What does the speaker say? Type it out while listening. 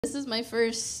This is my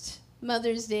first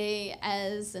Mother's Day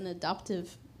as an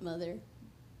adoptive mother.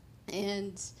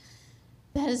 And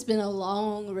that has been a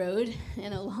long road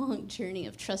and a long journey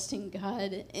of trusting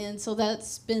God. And so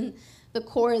that's been the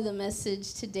core of the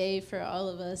message today for all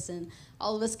of us. And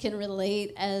all of us can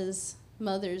relate as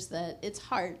mothers that it's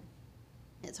hard.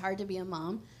 It's hard to be a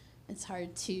mom. It's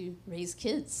hard to raise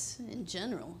kids in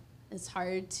general. It's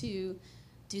hard to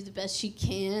do the best you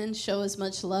can, show as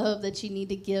much love that you need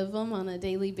to give them on a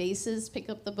daily basis, pick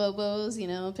up the bobos,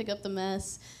 pick up the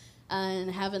mess, and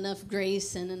have enough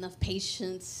grace and enough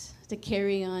patience to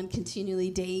carry on continually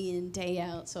day in, day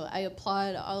out. So I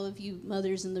applaud all of you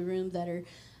mothers in the room that are,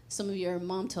 some of you are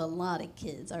mom to a lot of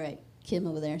kids. All right, Kim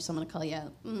over there, so I'm going to call you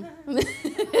out.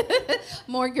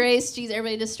 More grace. Jesus,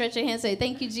 everybody just stretch your hand and say,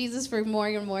 thank you, Jesus, for more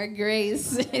and more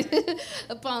grace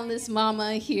upon this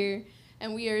mama here.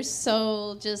 And we are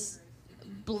so just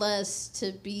blessed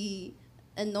to be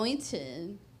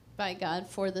anointed by God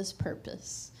for this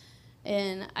purpose.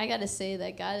 And I got to say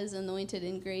that God has anointed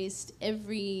and graced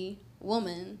every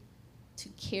woman to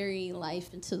carry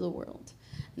life into the world.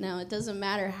 Now, it doesn't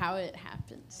matter how it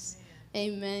happens.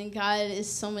 Amen. God is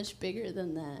so much bigger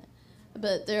than that.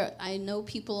 But I know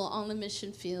people on the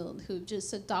mission field who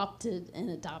just adopted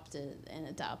and adopted and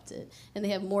adopted. And they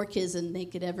have more kids than they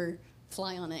could ever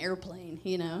fly on an airplane,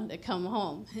 to come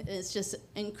home. It's just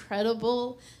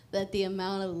incredible that the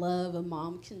amount of love a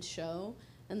mom can show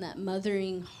and that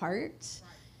mothering heart.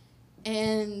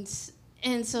 And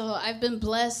so I've been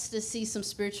blessed to see some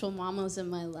spiritual mamas in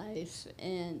my life,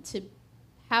 and to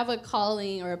have a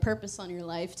calling or a purpose on your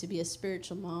life to be a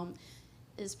spiritual mom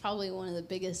is probably one of the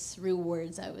biggest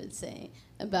rewards, I would say,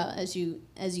 about as you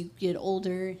get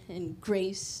older and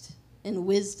graced in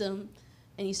wisdom,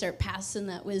 and you start passing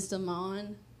that wisdom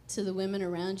on to the women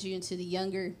around you and to the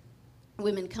younger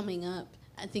women coming up.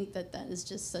 I think that is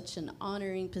just such an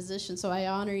honoring position. So I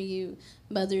honor you,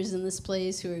 mothers in this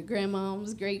place who are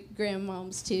grandmoms,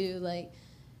 great-grandmoms too. Like,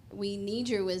 we need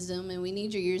your wisdom and we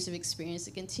need your years of experience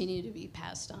to continue to be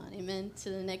passed on, amen, to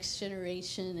the next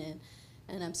generation.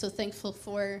 And I'm so thankful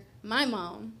for my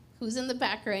mom, who's in the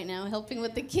back right now helping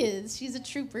with the kids. She's a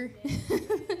trooper.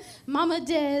 Mama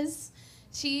Des.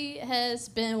 She has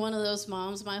been one of those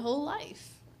moms my whole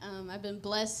life. I've been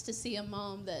blessed to see a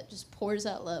mom that just pours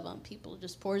out love on people,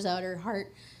 just pours out her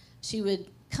heart. She would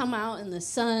come out in the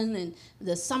sun and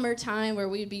the summertime where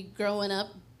we'd be grew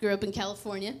up in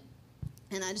California.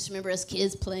 And I just remember us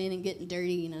kids playing and getting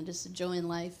dirty, just enjoying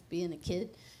life, being a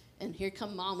kid. And here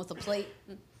come mom with a plate.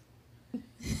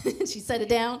 She set it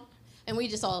down, and we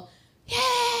just all,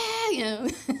 yeah,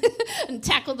 and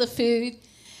tackled the food.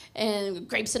 And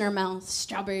grapes in our mouth,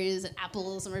 strawberries and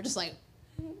apples, and we're just like,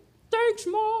 thanks,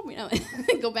 Mom,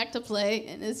 and go back to play.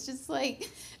 And it's just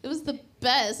like, it was the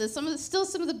best. It's still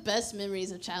some of the best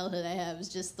memories of childhood I have is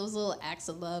just those little acts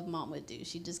of love Mom would do.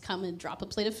 She'd just come and drop a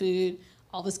plate of food.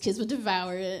 All of us kids would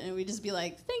devour it, and we'd just be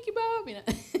like, thank you, Mom,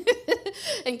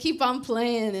 and keep on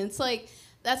playing. And it's like,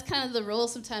 that's kind of the role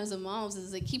sometimes of moms,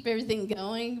 is they keep everything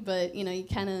going, but you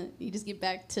just get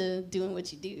back to doing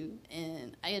what you do.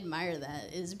 And I admire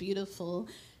that. It's beautiful.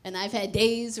 And I've had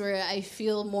days where I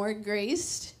feel more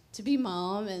graced to be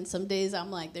mom, and some days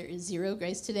I'm like, there is zero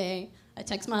grace today. I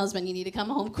text my husband, you need to come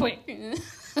home quick.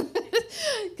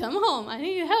 Come home, I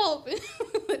need help.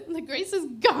 The grace is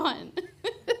gone.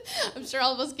 I'm sure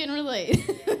all of us can relate.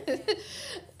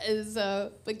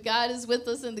 But God is with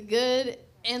us in the good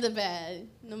and the bad.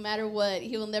 No matter what,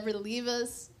 he will never leave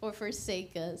us or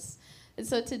forsake us. And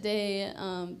so today,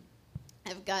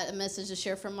 I've got a message to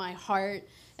share from my heart,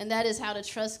 and that is how to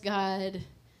trust God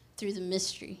through the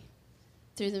mysteries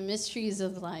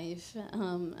of life.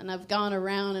 And I've gone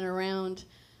around and around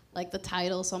like the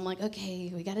title, so I'm like,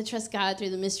 okay, we got to trust God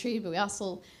through the mystery, but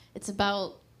it's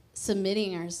about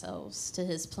submitting ourselves to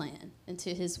his plan and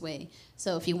to his way.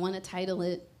 So if you want to title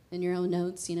it in your own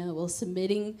notes,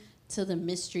 submitting to the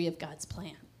mystery of God's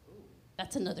plan.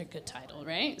 That's another good title,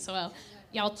 right? So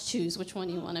y'all choose which one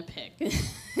you want to pick.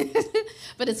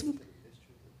 But it's,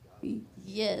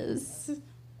 yes,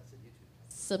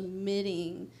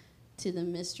 submitting to the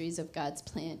mysteries of God's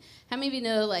plan. How many of you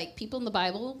know, like, people in the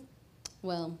Bible,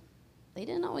 well, they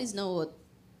didn't always know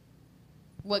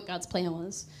what God's plan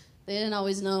was. They didn't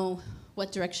always know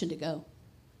what direction to go.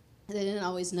 They didn't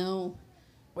always know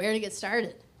where to get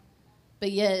started.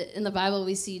 But yet, in the Bible,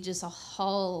 we see just a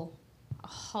hull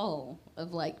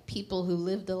of, like, people who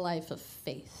lived a life of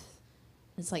faith.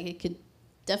 It's like it could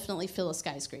definitely fill a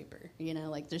skyscraper,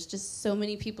 Like, there's just so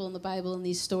many people in the Bible and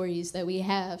these stories that we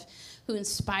have who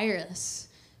inspire us,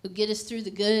 who get us through the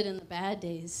good and the bad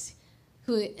days,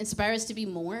 who inspire us to be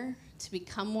more, to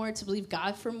become more, to believe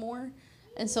God for more.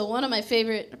 And so one of my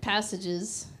favorite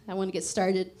passages, I want to get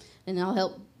started, and I'll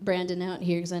help Brandon out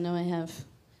here because I know I have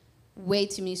way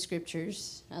too many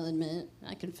scriptures. I'll admit,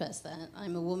 I confess that.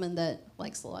 I'm a woman that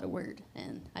likes a lot of word,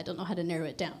 and I don't know how to narrow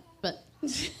it down. But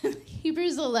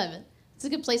Hebrews 11, it's a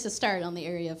good place to start on the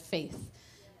area of faith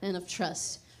and of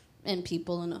trust and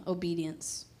people and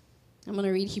obedience. I'm going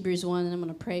to read Hebrews 1, and I'm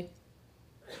going to pray.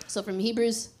 So from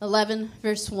Hebrews 11,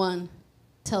 verse 1,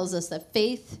 tells us that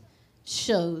faith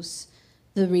shows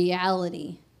the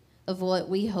reality of what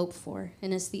we hope for,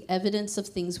 and it's the evidence of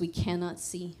things we cannot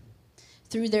see.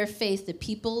 Through their faith, the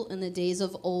people in the days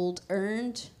of old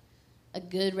earned a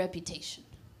good reputation.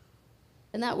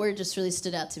 And that word just really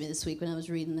stood out to me this week when I was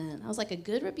reading that. I was like, a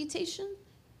good reputation?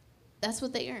 That's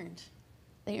what they earned.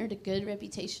 They earned a good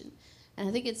reputation. And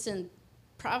I think it's in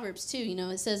Proverbs too,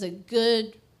 it says a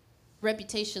good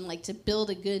reputation, like to build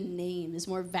a good name, is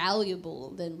more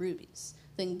valuable than rubies,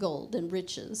 than gold, than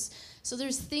riches. So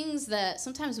there's things that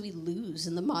sometimes we lose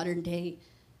in the modern day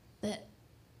that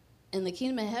in the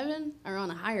kingdom of heaven are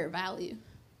on a higher value.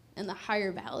 And the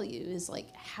higher value is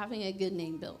like having a good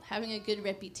name built, having a good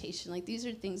reputation. Like these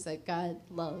are things that God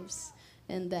loves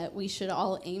and that we should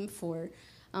all aim for.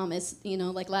 It's,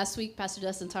 like last week, Pastor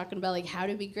Dustin talking about like how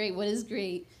to be great. What is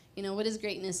great? What is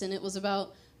greatness? And it was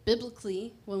about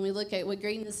biblically, when we look at what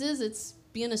greatness is, it's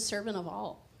being a servant of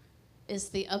all. It's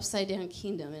the upside down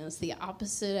kingdom. And it's the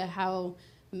opposite of how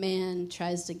man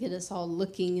tries to get us all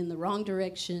looking in the wrong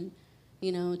direction,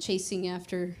 chasing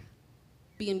after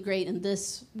being great in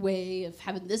this way of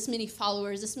having this many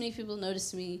followers, this many people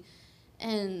notice me.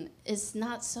 And it's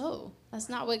not so. That's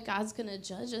not what God's going to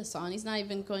judge us on. He's not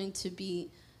even going to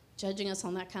be judging us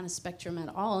on that kind of spectrum at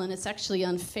all. And it's actually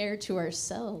unfair to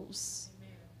ourselves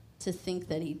to think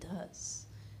that he does.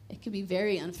 It could be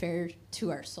very unfair to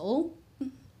our soul,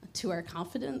 to our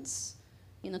confidence,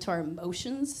 to our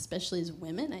emotions, especially as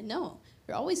women. I know.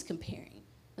 We're always comparing.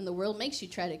 And the world makes you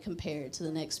try to compare to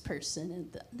the next person.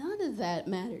 And none of that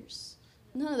matters.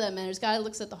 None of that matters. God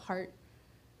looks at the heart.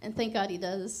 And thank God he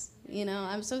does.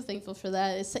 I'm so thankful for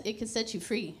that. It can set you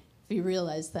free if you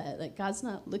realize that. Like, God's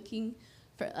not looking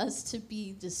for us to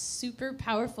be this super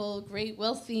powerful, great,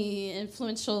 wealthy,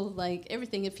 influential, like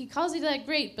everything. If he calls you that,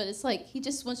 great. But it's like he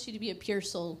just wants you to be a pure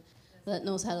soul that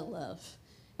knows how to love.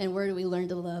 And where do we learn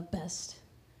to love best?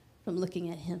 From looking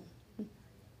at him.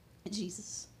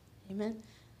 Jesus. Amen.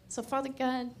 So, Father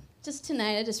God, just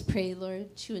tonight I just pray,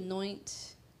 Lord, to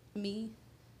anoint me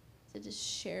to just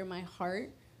share my heart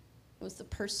with the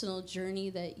personal journey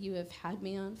that you have had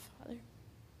me on, Father.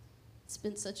 It's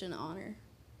been such an honor.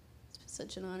 It's been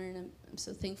such an honor, and I'm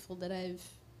so thankful that I've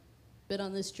been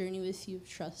on this journey with you of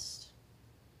trust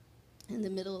in the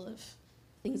middle of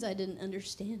things I didn't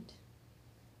understand,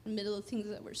 in the middle of things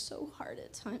that were so hard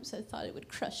at times I thought it would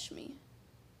crush me.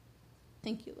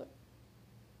 Thank you, Lord.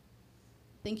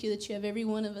 Thank you that you have every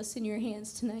one of us in your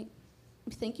hands tonight.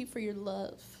 We thank you for your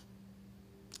love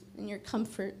and your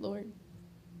comfort, Lord.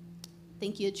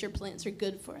 Thank you that your plans are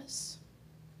good for us,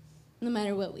 no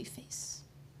matter what we face,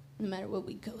 no matter what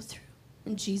we go through.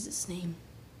 In Jesus' name,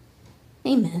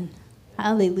 amen.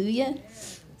 Hallelujah.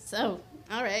 So,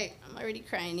 all right, I'm already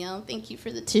crying, y'all. Thank you for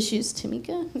the tissues,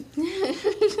 Tamika.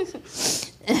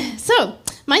 So,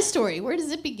 my story, where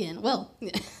does it begin? Well,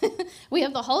 we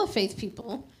have the Hall of Faith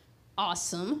people.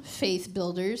 Awesome faith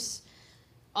builders.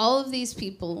 All of these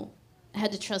people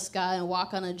had to trust God and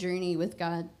walk on a journey with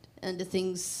God into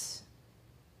things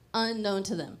unknown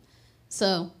to them.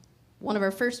 So one of our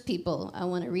first people I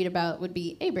want to read about would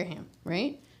be Abraham,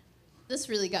 right? This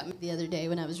really got me the other day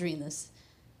when I was reading this.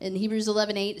 In Hebrews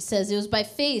 11:8, it says, "It was by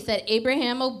faith that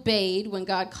Abraham obeyed when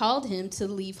God called him to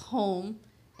leave home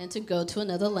and to go to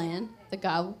another land that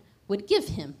God would give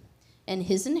him and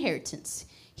his inheritance.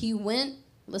 He went,"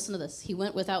 listen to this, "he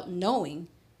went without knowing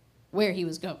where he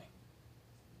was going."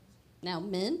 Now,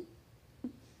 men,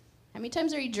 how many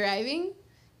times are you driving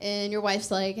and your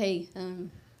wife's like, "Hey, do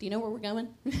you know where we're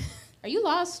going? Are you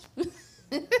lost?"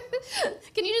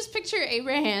 Can you just picture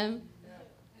Abraham?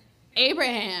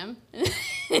 Abraham.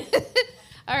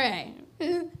 All right.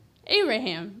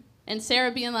 Abraham and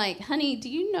Sarah being like, "Honey, do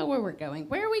you know where we're going?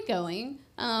 Where are we going?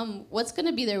 What's going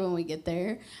to be there when we get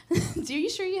there? Are you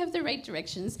sure you have the right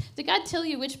directions? Did God tell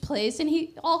you which place?" And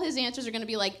all his answers are going to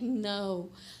be like,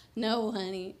 no,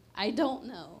 honey, I don't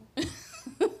know.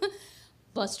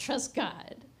 Let's trust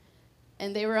God.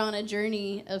 And they were on a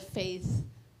journey of faith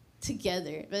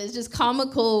together. But it's just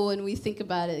comical when we think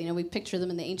about it. We picture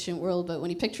them in the ancient world, but when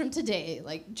you picture them today,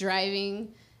 like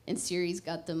driving, and Siri's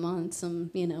got them on some,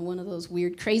 one of those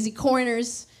weird, crazy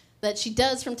corners that she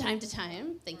does from time to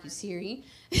time. Thank you, Siri.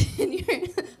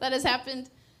 That has happened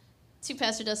to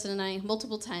Pastor Dustin and I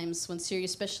multiple times when Syria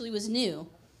especially was new.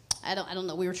 I don't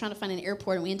know. We were trying to find an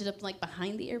airport, and we ended up like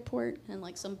behind the airport and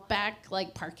like some back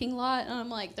like parking lot. And I'm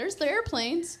like, "There's the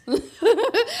airplanes. We're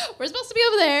supposed to be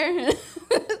over there."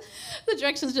 The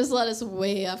directions just led us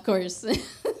way off course.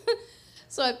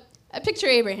 So I picture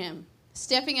Abraham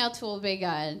stepping out to obey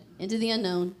God into the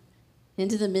unknown,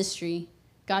 into the mystery.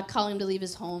 God calling him to leave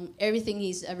his home, everything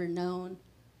he's ever known,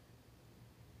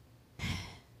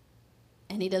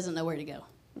 and he doesn't know where to go.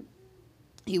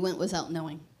 He went without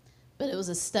knowing. But it was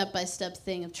a step-by-step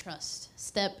thing of trust.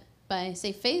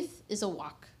 Faith is a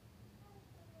walk.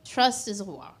 Trust is a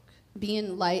walk.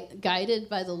 Being guided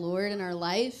by the Lord in our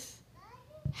life.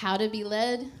 How to be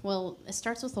led? Well, it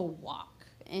starts with a walk.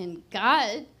 And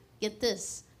God, get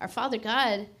this, our Father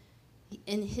God,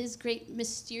 in his great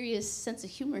mysterious sense of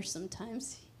humor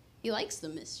sometimes, he likes the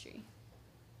mystery.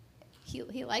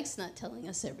 He likes not telling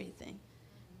us everything.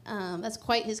 That's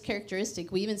quite his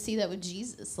characteristic. We even see that with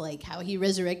Jesus, like how he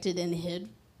resurrected and hid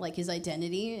like his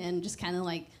identity and just kind of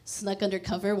like snuck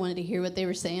undercover, wanted to hear what they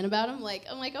were saying about him. I'm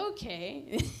like,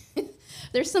 okay.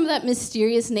 There's some of that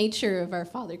mysterious nature of our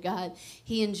Father God.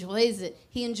 He enjoys it.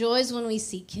 He enjoys when we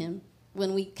seek him,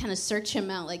 when we kind of search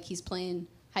him out like he's playing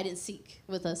hide and seek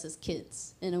with us as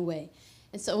kids in a way.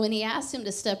 And so when he asked him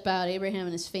to step out, Abraham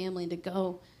and his family, to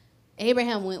go,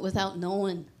 Abraham went without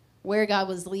knowing where God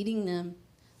was leading them.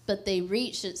 But they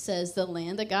reached, it says, the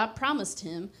land that God promised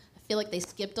him. I feel like they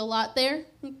skipped a lot there.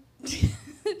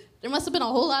 There must have been a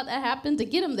whole lot that happened to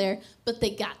get them there, but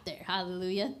they got there.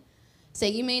 Hallelujah. Say,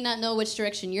 you may not know which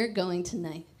direction you're going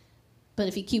tonight, but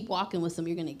if you keep walking with him,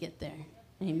 you're going to get there.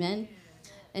 Amen.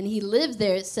 And he lived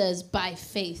there, it says, by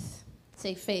faith.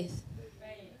 Say faith.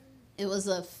 It was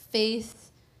a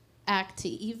faith act to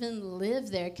even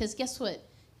live there, because guess what?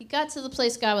 He got to the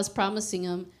place God was promising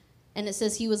him, and it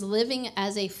says he was living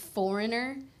as a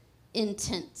foreigner in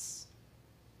tents.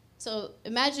 So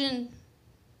imagine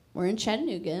we're in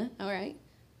Chattanooga, all right?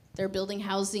 They're building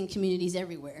housing communities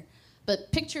everywhere.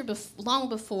 But picture long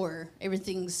before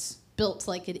everything's built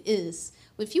like it is,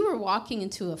 if you were walking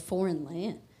into a foreign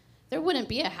land, there wouldn't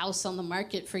be a house on the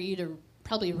market for you to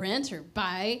probably rent or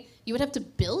buy. You would have to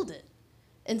build it.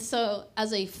 And so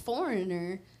as a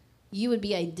foreigner, you would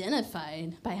be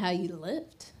identified by how you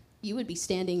lived. You would be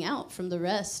standing out from the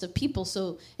rest of people.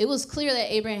 So it was clear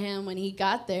that Abraham, when he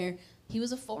got there, he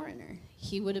was a foreigner.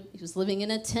 He was living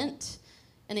in a tent,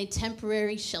 in a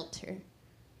temporary shelter.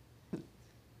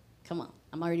 Come on,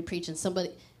 I'm already preaching.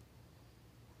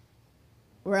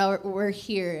 We're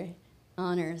here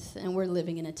on earth, and we're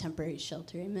living in a temporary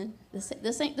shelter. Amen.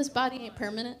 This body ain't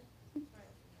permanent.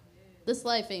 This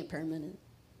life ain't permanent.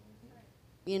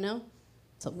 You know.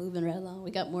 So moving right along, we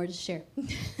got more to share.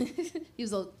 He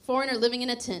was a foreigner living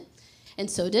in a tent. And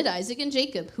so did Isaac and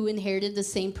Jacob, who inherited the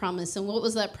same promise. And what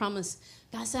was that promise?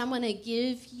 God said, I'm going to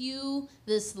give you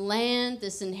this land,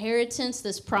 this inheritance,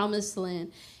 this promised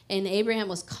land. And Abraham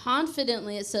was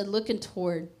confidently, it said, looking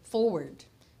forward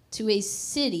to a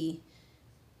city,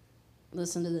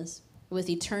 listen to this,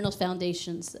 with eternal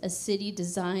foundations, a city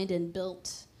designed and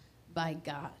built by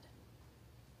God.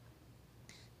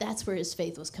 That's where his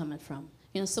faith was coming from.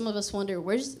 You know, some of us wonder,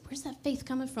 where's that faith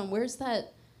coming from?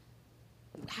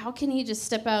 How can he just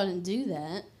step out and do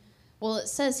that? Well, it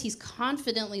says he's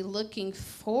confidently looking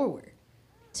forward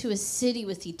to a city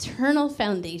with eternal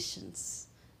foundations,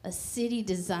 a city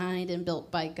designed and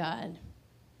built by God.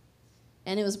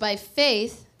 And it was by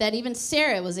faith that even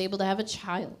Sarah was able to have a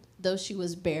child. Though she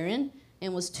was barren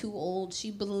and was too old,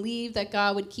 she believed that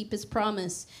God would keep his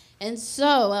promise. And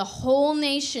so a whole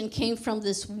nation came from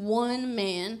this one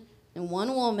man and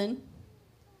one woman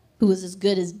who was as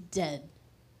good as dead.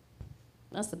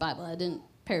 That's the Bible. I didn't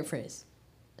paraphrase.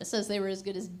 It says they were as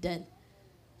good as dead.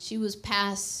 She was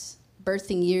past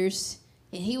birthing years,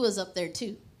 and he was up there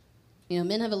too. You know,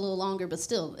 men have a little longer, but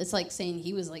still, it's like saying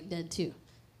he was like dead too.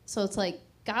 So it's like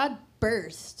God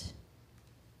birthed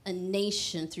a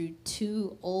nation through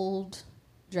two old,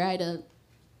 dried up,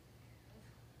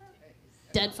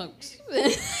 dead folks.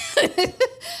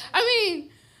 I mean,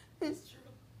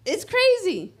 it's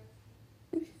crazy.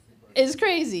 It's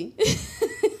crazy.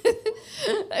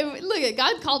 I mean, look,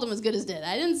 God called them as good as dead.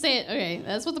 I didn't say it. Okay,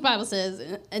 that's what the Bible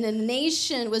says. And a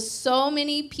nation with so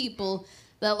many people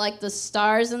that like the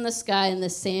stars in the sky and the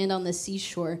sand on the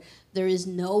seashore, there is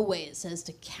no way, it says,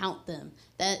 to count them.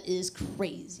 That is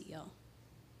crazy, y'all.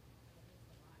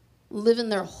 Living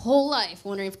their whole life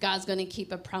wondering if God's going to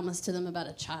keep a promise to them about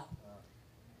a child.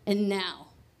 And now,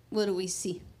 what do we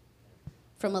see?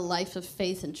 From a life of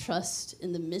faith and trust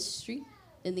in the mystery,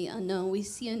 in the unknown, we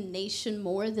see a nation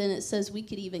more than it says we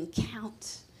could even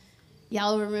count.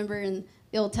 Y'all remember in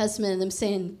the Old Testament and them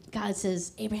saying, God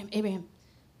says, Abraham, Abraham,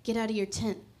 get out of your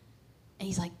tent. And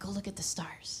he's like, go look at the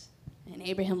stars. And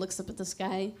Abraham looks up at the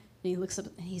sky, and he looks up,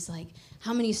 and he's like,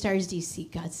 how many stars do you see?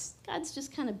 God's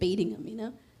just kind of baiting him, you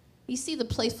know? You see the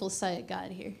playful side of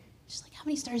God here. Just like, how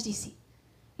many stars do you see?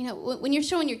 You know, when you're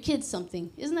showing your kids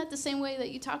something, isn't that the same way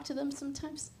that you talk to them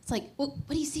sometimes? It's like, what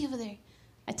do you see over there?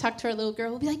 I talk to our little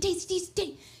girl. We'll be like, Daisy,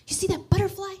 you see that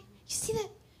butterfly? You see that?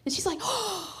 And she's like,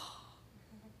 oh,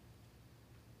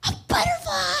 a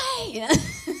butterfly! Yeah.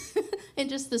 And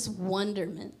just this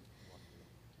wonderment.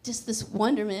 Just this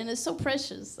wonderment. It's so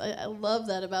precious. I love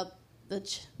that about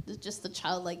just the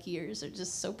childlike years are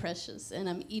just so precious. And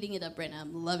I'm eating it up right now.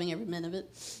 I'm loving every minute of it.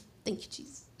 Thank you,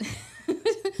 Jesus.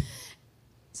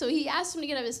 So he asked him to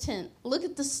get out of his tent. Look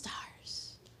at the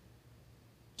stars.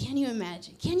 Can you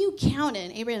imagine? Can you count it?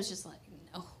 And Abraham's just like,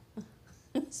 no.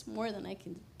 It's more than I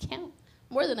can count,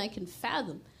 more than I can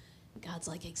fathom. And God's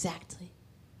like, exactly.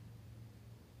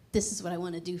 This is what I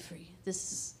want to do for you.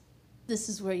 This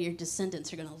is where your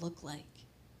descendants are going to look like.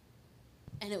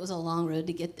 And it was a long road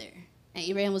to get there. And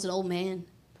Abraham was an old man.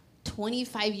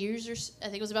 25 years, I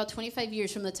think it was about 25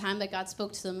 years from the time that God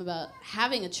spoke to them about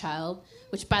having a child,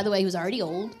 which, by the way, he was already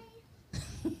old.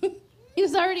 He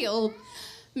was already old.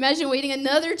 Imagine waiting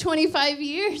another 25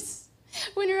 years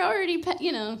when you're already,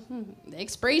 the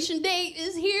expiration date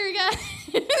is here,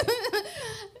 guys.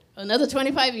 Another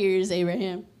 25 years,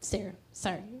 Abraham, Sarah,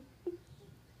 sorry.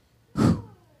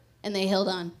 And they held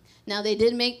on. Now, they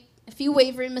did make a few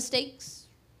wavering mistakes.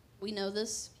 We know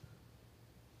this.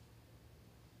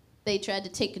 They tried to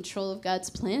take control of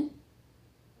God's plan.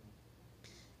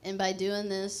 And by doing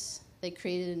this, they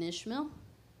created an Ishmael,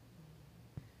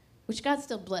 which God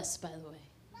still blessed, by the way.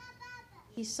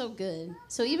 He's so good.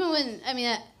 So even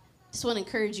I just want to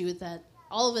encourage you with that.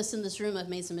 All of us in this room have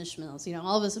made some Ishmaels. You know,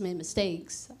 all of us have made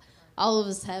mistakes. All of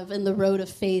us have in the road of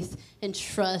faith and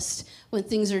trust when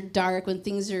things are dark, when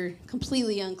things are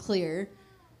completely unclear.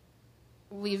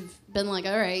 We've been like,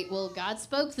 all right, well, God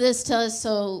spoke this to us,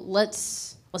 so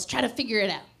let's try to figure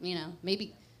it out. You know,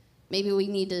 maybe we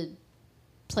need to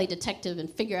play detective and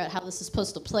figure out how this is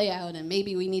supposed to play out, and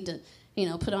maybe we need to,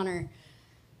 put on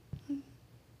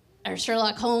our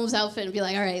Sherlock Holmes outfit and be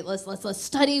like, all right, let's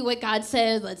study what God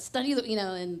said. Let's study,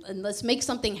 and let's make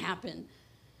something happen.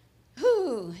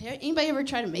 Whew, anybody ever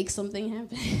try to make something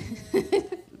happen?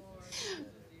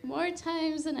 More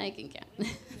times than I can count.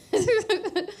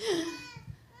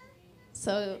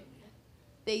 So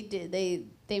they did.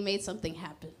 They made something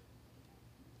happen.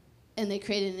 And they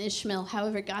created an Ishmael.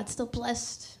 However, God still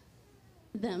blessed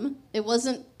them. It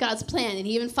wasn't God's plan. And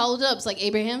he even followed up. It's like,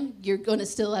 Abraham, you're going to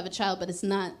still have a child, but it's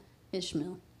not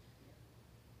Ishmael.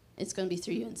 It's going to be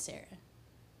through you and Sarah.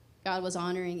 God was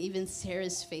honoring even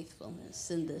Sarah's faithfulness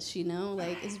in this,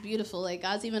 Like, it's beautiful. Like,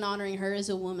 God's even honoring her as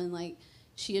a woman. Like,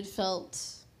 she had felt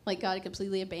like God had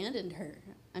completely abandoned her,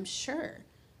 I'm sure.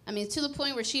 I mean, to the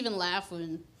point where she even laughed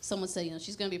when someone said,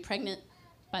 she's going to be pregnant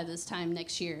by this time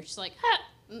next year. She's like, ha!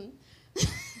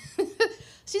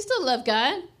 She still loved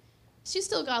God. She's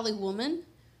still a godly woman.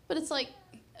 But it's like,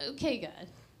 okay, God.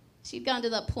 She'd gone to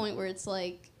that point where it's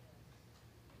like,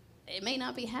 it may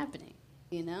not be happening,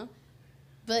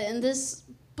 But in this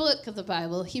book of the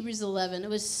Bible, Hebrews 11, it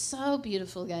was so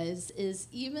beautiful, guys, is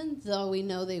even though we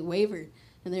know they wavered,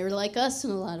 and they were like us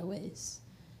in a lot of ways,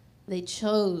 they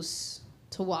chose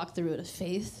to walk the road of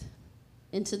faith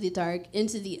into the dark,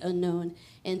 into the unknown,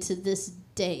 and to this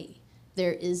day,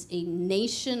 there is a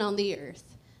nation on the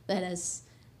earth that has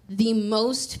the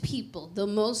most people, the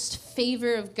most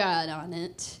favor of God on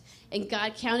it, and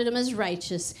God counted them as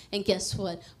righteous, and guess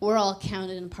what? We're all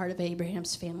counted and part of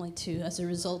Abraham's family too as a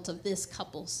result of this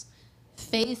couple's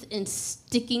faith and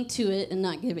sticking to it and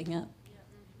not giving up.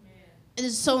 It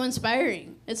is so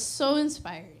inspiring. It's so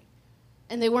inspiring.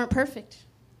 And they weren't perfect.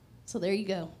 So there you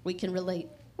go. We can relate.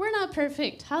 We're not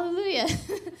perfect. Hallelujah.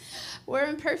 We're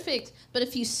imperfect. But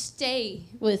if you stay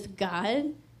with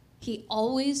God, he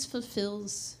always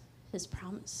fulfills his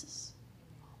promises.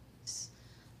 Always.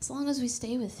 As long as we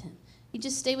stay with him. You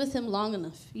just stay with him long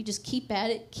enough. You just keep at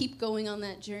it. Keep going on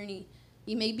that journey.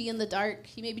 You may be in the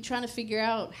dark. You may be trying to figure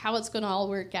out how it's going to all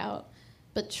work out.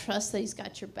 But trust that he's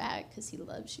got your back because he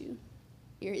loves you.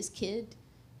 You're his kid.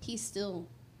 He still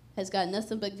has got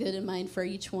nothing but good in mind for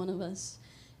each one of us.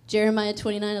 Jeremiah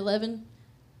 29:11.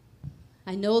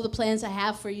 I know the plans I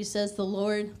have for you, says the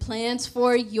Lord. Plans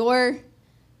for your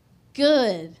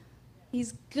good.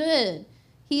 He's good.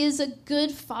 He is a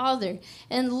good father.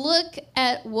 And look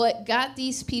at what got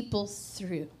these people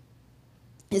through.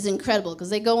 It's incredible because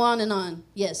they go on and on.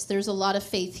 Yes, there's a lot of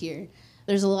faith here.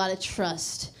 There's a lot of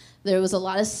trust. There was a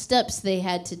lot of steps they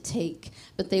had to take,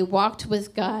 but they walked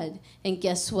with God, and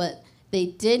guess what? They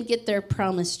did get their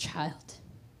promised child.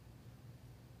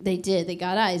 They did. They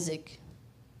got Isaac.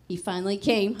 He finally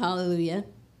came, hallelujah.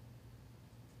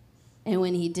 And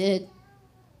when he did,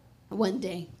 one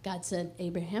day, God said,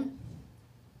 Abraham,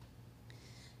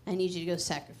 I need you to go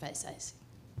sacrifice Isaac.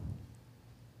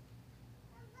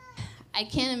 I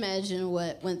can't imagine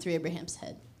what went through Abraham's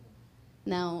head.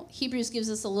 Now, Hebrews gives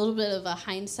us a little bit of a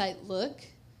hindsight look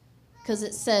because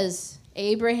it says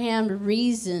Abraham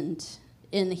reasoned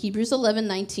in Hebrews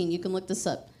 11:19. You can look this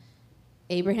up.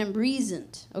 Abraham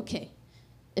reasoned, okay,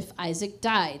 if Isaac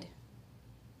died,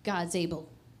 God's able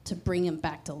to bring him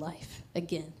back to life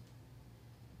again.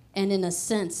 And in a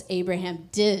sense, Abraham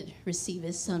did receive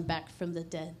his son back from the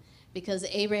dead because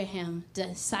Abraham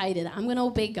decided, I'm going to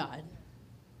obey God.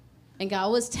 And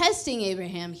God was testing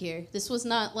Abraham here. This was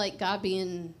not like God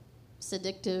being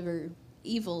seductive or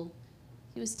evil.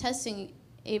 He was testing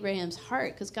Abraham's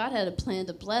heart because God had a plan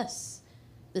to bless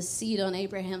the seed on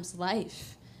Abraham's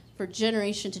life for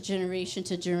generation to generation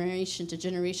to generation to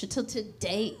generation till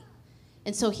today.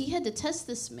 And so he had to test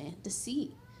this man to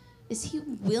see, is he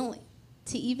willing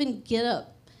to even give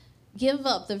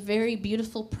up the very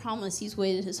beautiful promise he's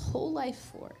waited his whole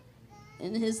life for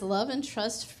and his love and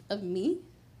trust of me?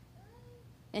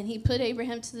 And he put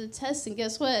Abraham to the test, and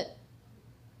guess what?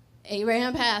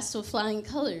 Abraham passed with flying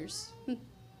colors.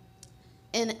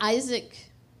 And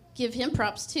Isaac, give him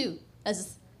props too,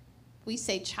 as we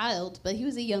say child, but he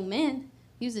was a young man.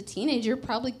 He was a teenager,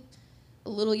 probably a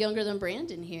little younger than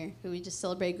Brandon here, who we just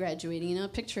celebrated graduating. You know,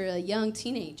 picture a young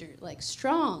teenager, like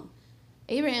strong.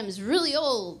 Abraham is really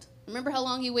old. Remember how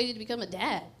long he waited to become a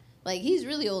dad? Like, he's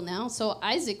really old now. So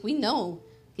Isaac, we know,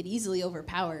 could easily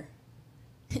overpower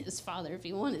his father if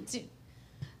he wanted to.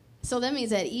 So that means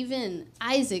that even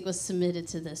Isaac was submitted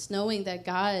to this, knowing that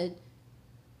God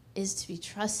is to be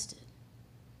trusted.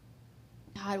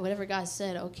 God, whatever God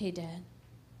said, okay, Dad,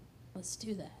 let's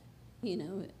do that. You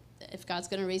know, if God's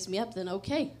going to raise me up, then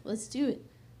okay, let's do it.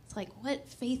 It's like what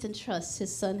faith and trust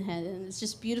his son had, and it's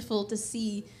just beautiful to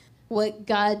see what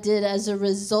God did as a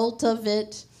result of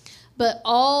it. But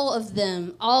all of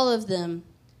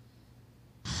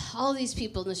these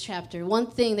people in this chapter, one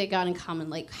thing they got in common,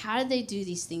 like how did they do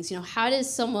these things? You know, how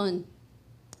does someone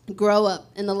grow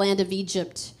up in the land of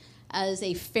Egypt as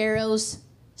a Pharaoh's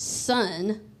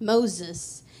son,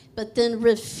 Moses, but then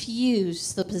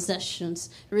refuse the possessions,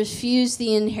 refuse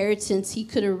the inheritance he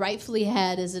could have rightfully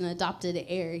had as an adopted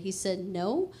heir? He said,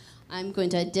 no, I'm going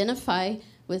to identify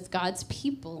with God's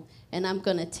people, and I'm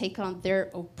going to take on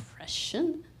their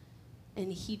oppression.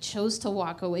 And he chose to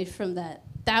walk away from that.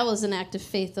 That was an act of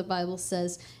faith, the Bible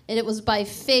says. And it was by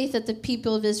faith that the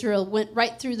people of Israel went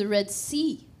right through the Red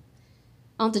Sea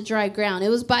onto dry ground. It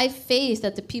was by faith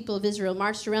that the people of Israel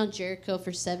marched around Jericho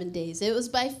for 7 days. It was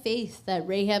by faith that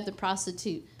Rahab the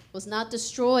prostitute was not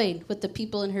destroyed with the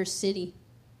people in her city.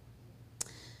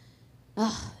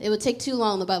 It would take too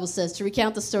long, the Bible says, to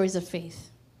recount the stories of faith.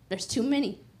 There's too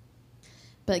many.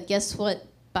 But guess what?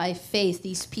 By faith,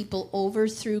 these people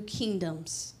overthrew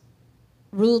kingdoms,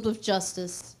 ruled with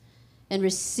justice, and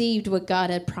received what God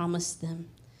had promised them.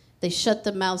 They shut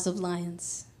the mouths of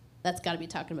lions. That's got to be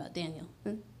talking about Daniel.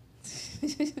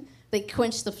 They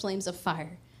quenched the flames of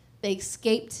fire. They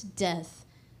escaped death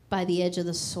by the edge of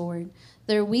the sword.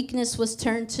 Their weakness was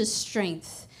turned to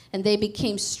strength, and they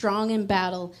became strong in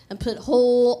battle and put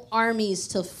whole armies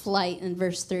to flight in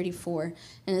verse 34.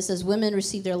 And it says, women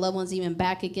received their loved ones even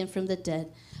back again from the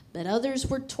dead, but others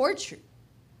were tortured,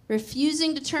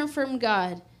 refusing to turn from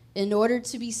God in order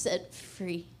to be set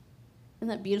free. Isn't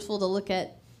that beautiful to look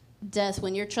at death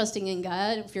when you're trusting in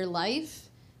God with your life?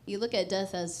 You look at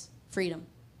death as freedom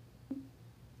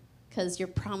because you're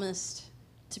promised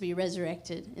to be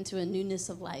resurrected into a newness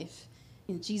of life.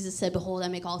 And Jesus said, behold, I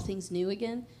make all things new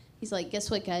again. He's like, guess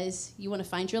what, guys? You want to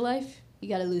find your life? You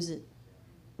got to lose it.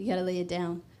 You got to lay it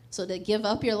down. So to give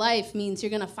up your life means you're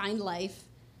going to find life,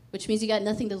 which means you got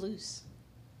nothing to lose.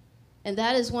 And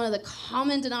that is one of the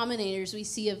common denominators we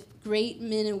see of great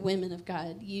men and women of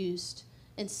God used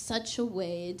in such a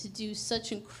way to do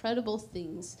such incredible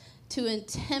things, to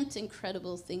attempt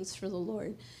incredible things for the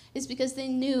Lord, is because they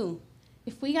knew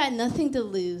if we got nothing to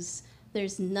lose,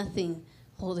 there's nothing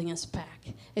holding us back.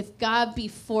 If God be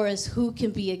for us, who can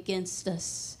be against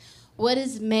us? What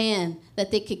is man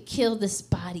that they could kill this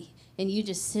body and you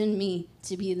just send me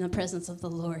to be in the presence of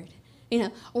the Lord? You know,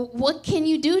 what can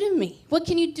you do to me? What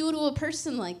can you do to a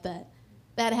person like that,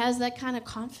 that has that kind of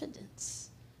confidence,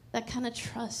 that kind of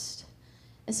trust?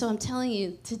 And so I'm telling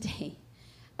you today,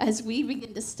 as we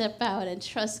begin to step out and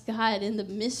trust God in the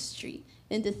mystery,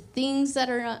 into things that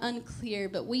are unclear,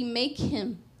 but we make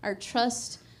him our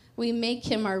trust. We make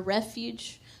him our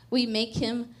refuge. We make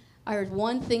him our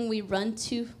one thing we run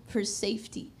to for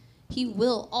safety. He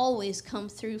will always come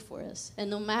through for us. And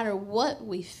no matter what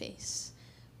we face,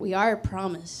 we are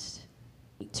promised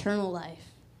eternal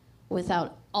life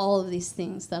without all of these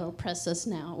things that oppress us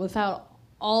now, without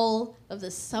all of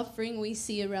the suffering we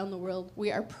see around the world.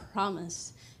 We are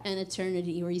promised an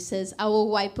eternity where he says, I will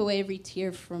wipe away every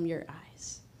tear from your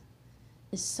eyes.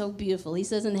 It's so beautiful. He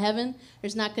says in heaven,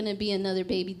 there's not going to be another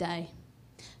baby die.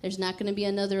 There's not going to be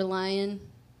another lion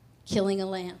killing a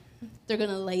lamb. They're going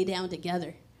to lay down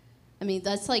together. I mean,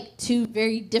 that's like two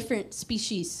very different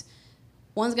species.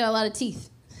 One's got a lot of teeth.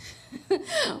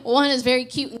 One is very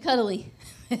cute and cuddly.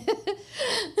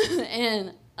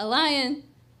 And a lion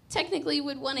technically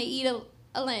would want to eat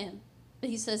a lamb. But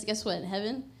he says, guess what? In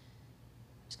heaven,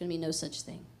 there's going to be no such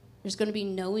thing. There's going to be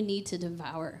no need to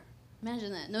devour.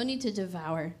 Imagine that. No need to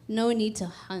devour. No need to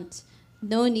hunt.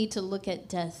 No need to look at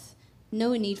death.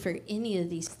 No need for any of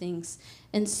these things.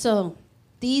 And so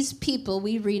these people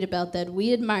we read about that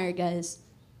we admire, guys,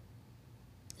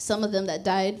 some of them that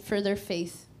died for their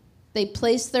faith, they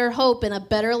placed their hope in a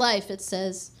better life, it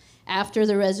says, after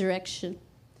the resurrection.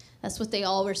 That's what they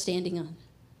all were standing on.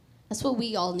 That's what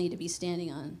we all need to be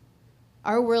standing on.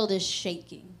 Our world is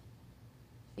shaking,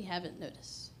 if you haven't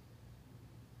noticed.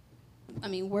 I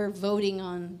mean, we're voting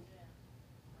on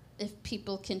if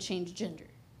people can change gender.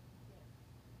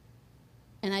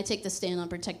 And I take the stand on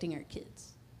protecting our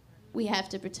kids. We have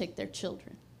to protect their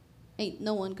children. Ain't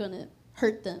no one going to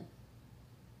hurt them,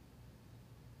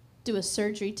 do a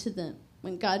surgery to them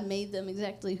when God made them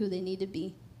exactly who they need to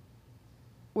be.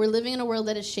 We're living in a world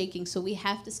that is shaking, so we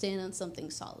have to stand on something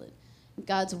solid.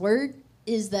 God's word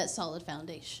is that solid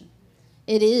foundation.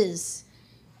 It is.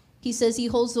 He says he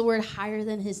holds the word higher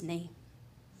than his name.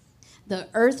 The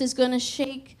earth is going to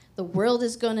shake. The world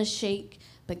is going to shake.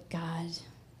 But God,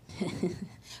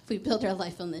 if we build our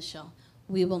life on this, y'all,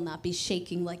 we will not be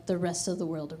shaking like the rest of the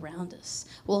world around us.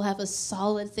 We'll have a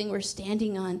solid thing we're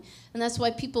standing on. And that's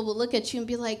why people will look at you and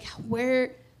be like,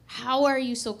 how are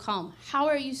you so calm? How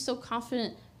are you so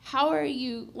confident? How are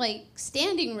you, like,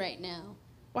 standing right now?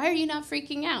 Why are you not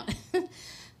freaking out?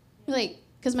 Like,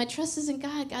 because my trust is in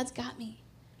God. God's got me.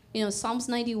 You know, Psalms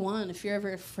 91, if you're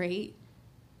ever afraid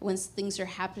when things are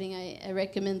happening, I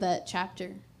recommend that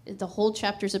chapter. The whole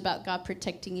chapter is about God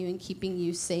protecting you and keeping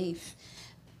you safe.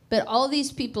 But all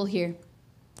these people here,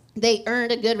 they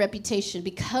earned a good reputation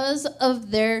because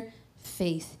of their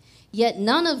faith. Yet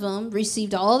none of them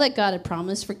received all that God had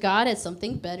promised, for God had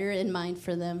something better in mind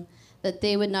for them, that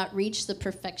they would not reach the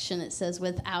perfection, it says,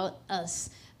 without us.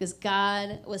 Because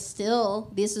God was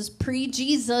still, this is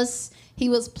pre-Jesus, he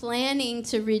was planning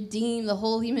to redeem the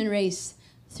whole human race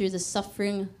through the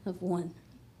suffering of one.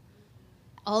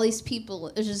 All these people,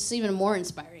 it's just even more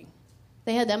inspiring.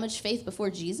 They had that much faith before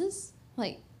Jesus?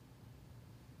 Like,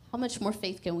 how much more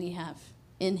faith can we have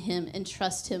in him and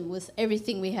trust him with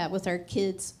everything we have, with our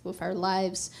kids, with our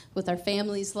lives, with our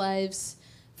families' lives?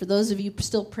 For those of you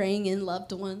still praying in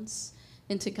loved ones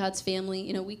into God's family,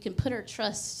 you know, we can put our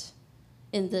trust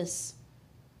in this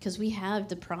because we have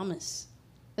the promise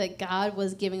that God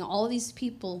was giving all these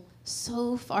people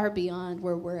so far beyond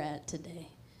where we're at today.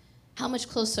 How much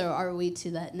closer are we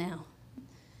to that now?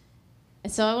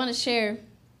 And so I want to share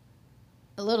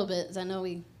a little bit, as I know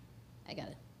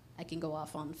I can go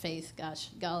off on faith. Gosh,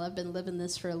 God, I've been living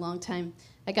this for a long time.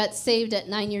 I got saved at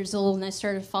 9 years old, and I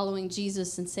started following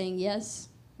Jesus and saying yes.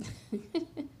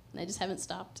 And I just haven't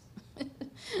stopped.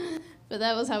 But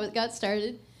that was how it got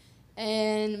started.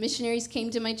 And missionaries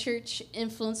came to my church,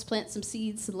 influenced, planted some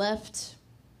seeds, left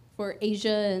for Asia,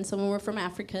 and some were from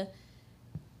Africa.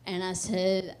 And I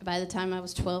said, by the time I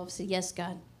was 12, I said, yes,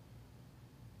 God.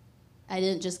 I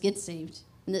didn't just get saved.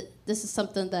 And this is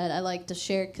something that I like to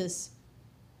share because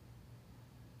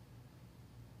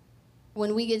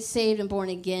when we get saved and born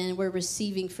again, we're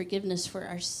receiving forgiveness for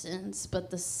our sins. But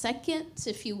the second,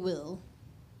 if you will,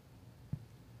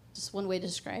 just one way to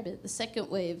describe it, the second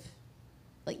way of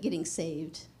like getting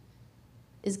saved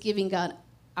is giving God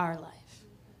our life.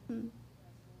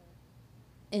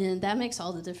 And that makes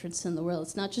all the difference in the world.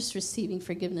 It's not just receiving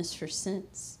forgiveness for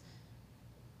sins.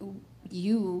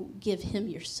 You give him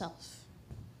yourself.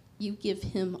 You give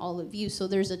him all of you. So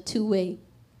there's a two-way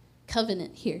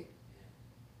covenant here.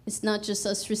 It's not just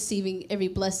us receiving every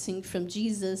blessing from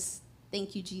Jesus.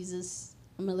 Thank you, Jesus.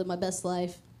 I'm going to live my best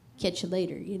life. Catch you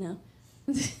later, you know.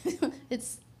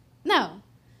 No.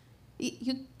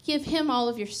 You give him all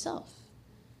of yourself.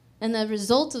 And the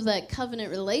result of that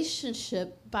covenant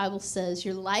relationship, Bible says,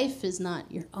 your life is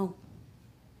not your own.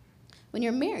 When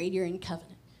you're married, you're in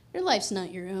covenant. Your life's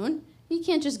not your own. You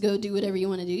can't just go do whatever you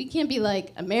want to do. You can't be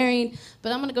like, I'm married,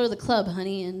 but I'm going to go to the club,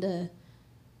 honey, and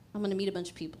I'm going to meet a bunch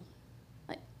of people.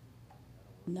 Like,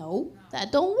 no,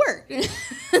 that don't work.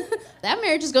 That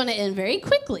marriage is going to end very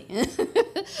quickly.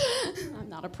 I'm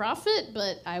not a prophet,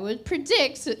 but I would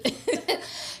predict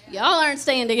y'all aren't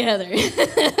staying together.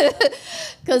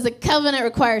 Because a covenant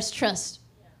requires trust.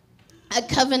 A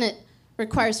covenant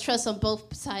requires trust on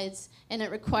both sides, and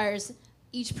it requires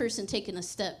each person taking a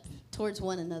step towards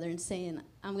one another and saying,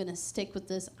 I'm going to stick with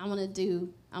this. I'm going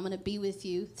to be with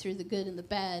you through the good and the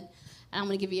bad. And I'm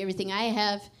going to give you everything I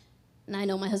have. And I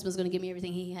know my husband's going to give me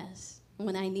everything he has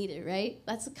when I need it, right?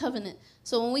 That's a covenant.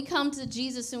 So when we come to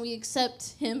Jesus and we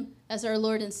accept him as our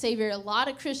Lord and Savior, a lot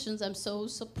of Christians, I'm so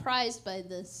surprised by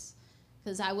this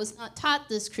because I was not taught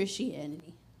this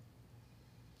Christianity.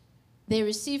 They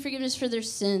receive forgiveness for their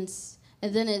sins,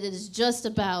 and then it is just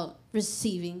about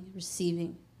receiving.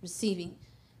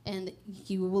 And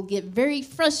you will get very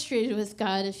frustrated with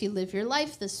God if you live your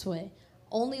life this way,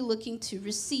 only looking to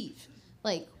receive.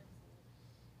 Like,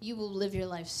 you will live your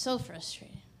life so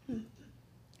frustrated.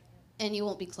 And you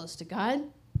won't be close to God.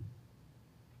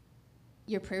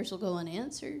 Your prayers will go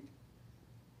unanswered.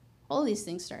 All these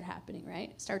things start happening, right?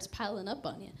 It starts piling up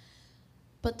on you.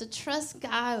 But to trust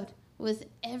God with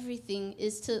everything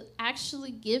is to actually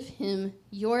give him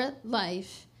your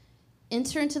life.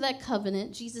 Enter into that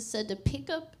covenant. Jesus said to pick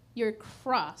up your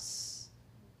cross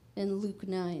in Luke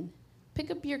 9.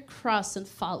 Pick up your cross and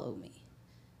follow me.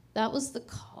 That was the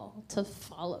call, to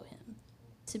follow him,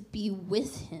 to be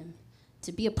with him,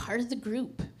 to be a part of the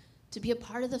group, to be a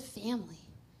part of the family.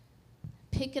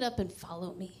 Pick it up and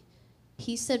follow me.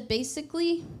 He said,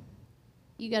 basically,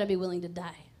 you got to be willing to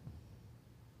die.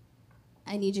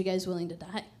 I need you guys willing to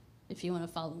die if you want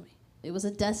to follow me. It was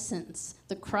a death sentence.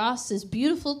 The cross is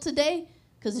beautiful today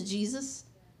because of Jesus.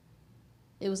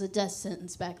 It was a death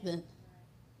sentence back then.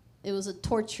 It was a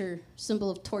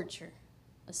symbol of torture,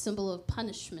 a symbol of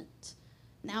punishment.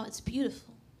 Now it's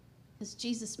beautiful because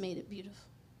Jesus made it beautiful.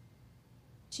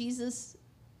 Jesus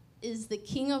is the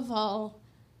King of all,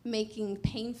 making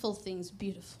painful things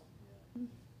beautiful.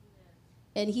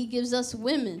 And he gives us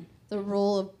women the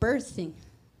role of birthing,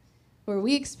 where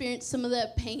we experience some of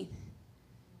that pain,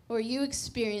 or you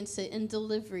experience it in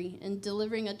delivery, in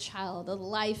delivering a child, a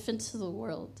life into the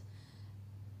world.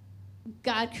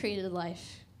 God created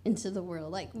life into the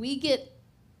world. Like, we get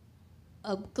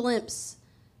a glimpse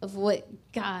of what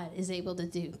God is able to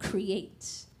do,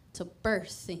 create, to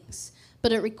birth things.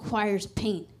 But it requires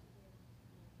pain.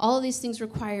 All of these things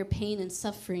require pain and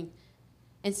suffering,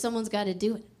 and someone's got to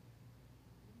do it.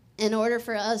 In order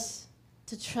for us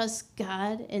to trust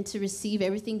God and to receive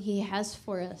everything he has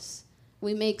for us,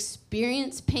 we may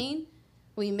experience pain,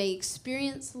 we may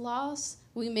experience loss,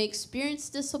 we may experience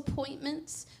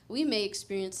disappointments, we may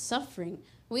experience suffering,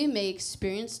 we may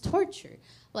experience torture,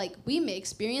 like we may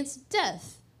experience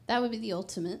death. That would be the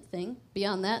ultimate thing.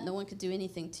 Beyond that, no one could do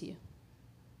anything to you.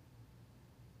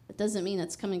 It doesn't mean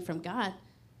it's coming from God.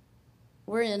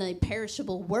 We're in a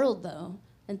perishable world, though,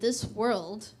 and this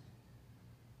world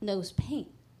knows pain.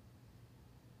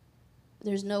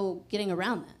 There's no getting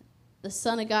around that. The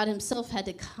Son of God himself had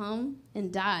to come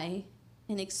and die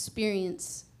and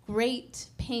experience great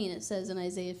pain, it says in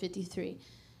Isaiah 53.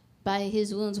 By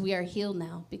his wounds we are healed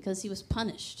now, because he was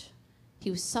punished. He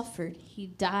was suffered. He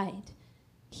died.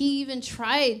 He even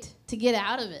tried to get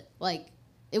out of it. Like,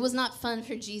 it was not fun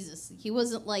for Jesus. He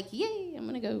wasn't like, yay, I'm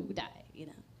going to go die,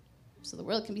 so the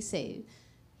world can be saved.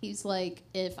 He's like,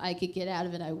 if I could get out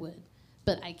of it, I would.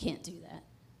 But I can't do that.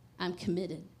 I'm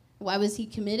committed. Why was he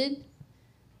committed?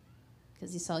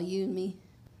 Because he saw you and me.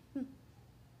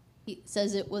 He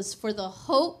says it was for the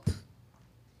hope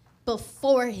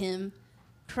before him.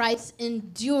 Christ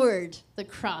endured the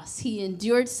cross. He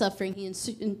endured suffering. He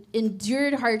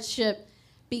endured hardship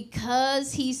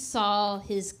because he saw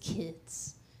his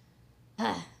kids.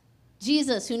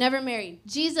 Jesus, who never married.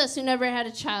 Jesus, who never had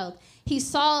a child. He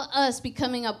saw us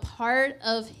becoming a part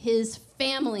of his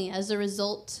family as a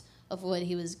result of what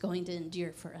he was going to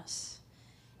endure for us.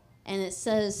 And it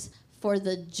says, for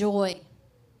the joy.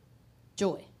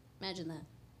 Joy. Imagine that.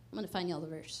 I'm going to find y'all the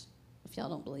verse, if y'all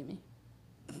don't believe me.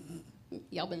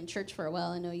 Y'all been in church for a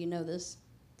while. I know you know this.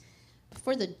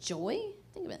 For the joy,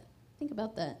 think of it. Think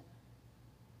about that.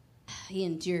 He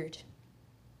endured.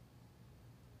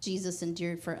 Jesus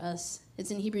endured for us. It's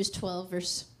in Hebrews 12,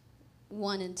 verse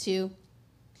 1 and 2.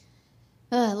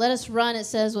 Let us run, it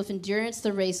says, with endurance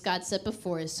the race God set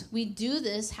before us. We do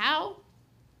this, how?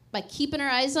 By keeping our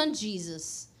eyes on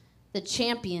Jesus, the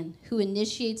champion who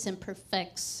initiates and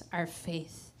perfects our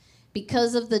faith.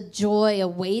 Because of the joy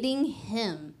awaiting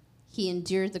him, he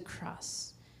endured the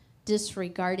cross,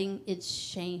 disregarding its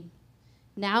shame.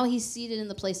 Now he's seated in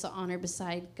the place of honor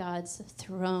beside God's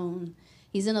throne.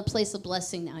 He's in a place of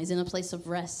blessing now. He's in a place of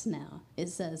rest now, it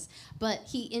says. But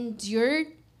he endured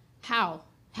how?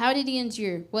 How did he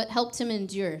endure? What helped him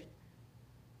endure?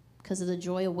 Because of the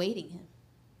joy awaiting him.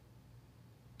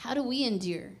 How do we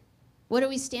endure? What are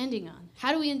we standing on?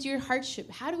 How do we endure hardship?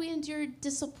 How do we endure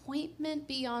disappointment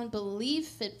beyond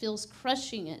belief? It feels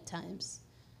crushing at times.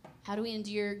 How do we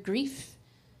endure grief?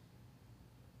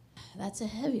 That's a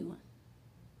heavy one.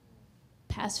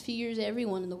 Past few years,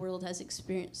 everyone in the world has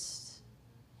experienced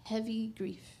heavy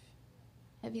grief,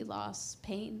 heavy loss,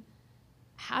 pain.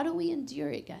 How do we endure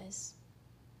it, guys?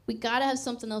 We got to have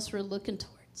something else we're looking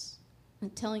towards. I'm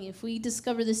telling you, if we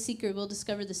discover the secret, we'll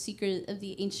discover the secret of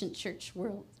the ancient church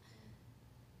world.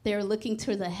 They were looking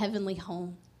toward the heavenly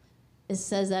home. It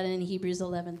says that in Hebrews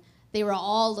 11. They were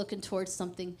all looking towards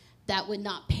something that would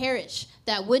not perish,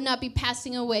 that would not be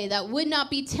passing away, that would not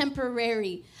be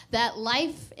temporary, that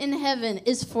life in heaven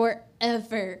is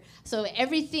forever. So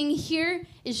everything here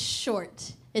is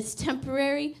short. It's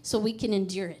temporary, so we can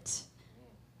endure it.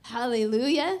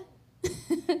 Hallelujah.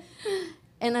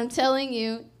 And I'm telling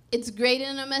you, it's great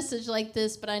in a message like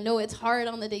this, but I know it's hard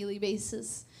on the daily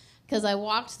basis because I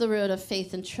walked the road of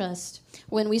faith and trust.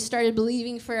 When we started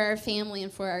believing for our family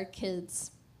and for our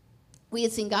kids, we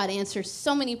had seen God answer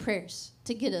so many prayers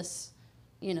to get us,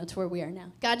 to where we are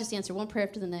now. God just answered one prayer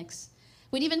after the next.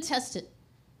 We'd even test it.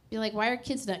 Be like, why are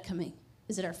kids not coming?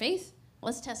 Is it our faith?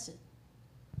 Let's test it.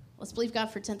 Let's believe God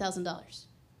for $10,000.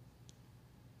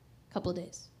 Couple of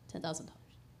days, $10,000.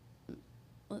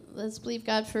 Let's believe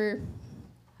God for,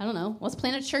 I don't know, let's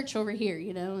plant a church over here,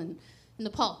 in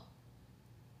Nepal.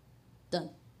 Done.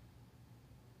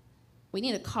 We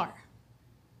need a car.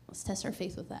 Let's test our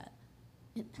faith with that.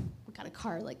 And we got a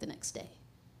car like the next day.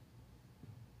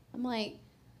 I'm like,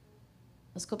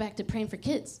 let's go back to praying for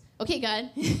kids. Okay, God,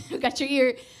 we got your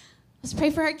ear. Let's pray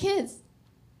for our kids.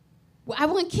 Well, I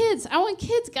want kids,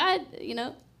 God,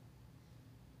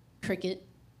 Cricket.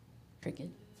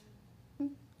 Cricket.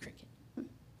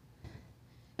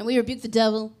 And we rebuke the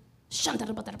devil.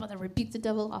 Rebuke the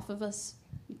devil off of us.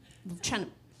 Trying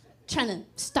to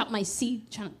stop my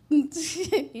seed.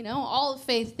 All the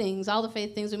faith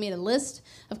things. We made a list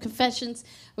of confessions.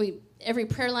 Every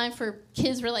prayer line for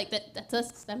kids, we're like, that's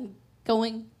us. I'm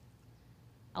going.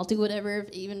 I'll do whatever,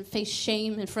 even face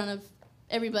shame in front of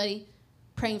everybody.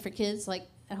 Praying for kids, like,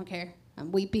 I don't care.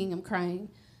 I'm weeping, I'm crying.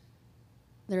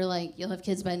 They're like, you'll have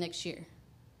kids by next year.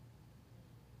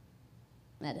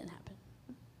 That didn't happen.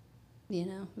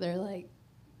 They're like,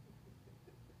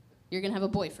 you're going to have a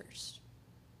boy first.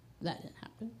 That didn't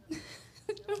happen.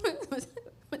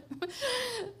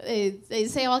 They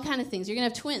say all kind of things. You're going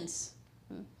to have twins.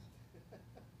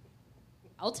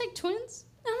 I'll take twins.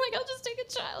 I'm like, I'll just take a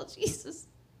child, Jesus.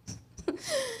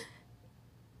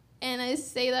 And I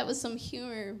say that with some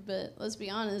humor, but let's be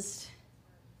honest,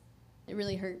 it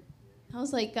really hurt. I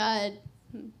was like, God,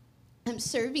 I'm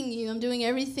serving you. I'm doing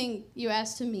everything you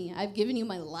asked of me. I've given you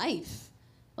my life.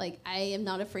 Like, I am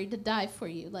not afraid to die for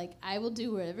you. Like, I will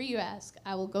do whatever you ask.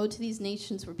 I will go to these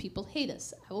nations where people hate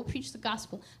us. I will preach the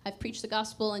gospel. I've preached the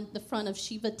gospel in the front of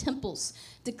Shiva temples,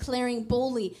 declaring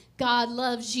boldly, God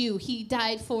loves you. He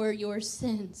died for your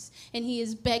sins. And he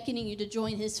is beckoning you to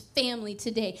join his family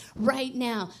today. Right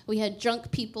now, we had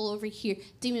drunk people over here,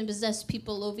 demon-possessed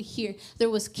people over here. There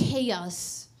was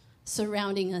chaos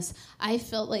surrounding us. I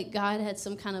felt like God had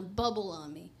some kind of bubble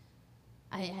on me.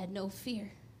 I had no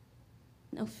fear.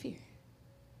 No fear.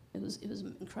 It was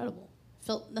incredible. I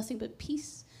felt nothing but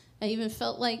peace. I even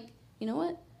felt like, you know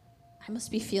what? I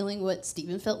must be feeling what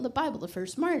Stephen felt in the Bible, the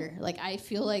first martyr. Like, I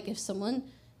feel like if someone's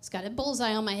got a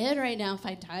bullseye on my head right now, if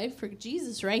I die for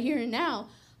Jesus right here and now,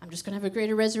 I'm just going to have a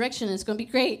greater resurrection and it's going to be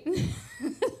great.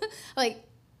 Like,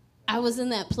 I was in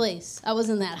that place. I was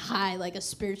in that high, like a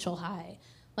spiritual high.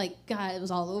 Like, God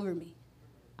was all over me.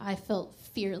 I felt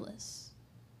fearless.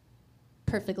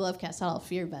 Perfect love casts out all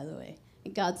fear, by the way.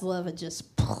 And God's love had just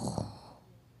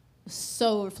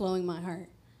so overflowing my heart.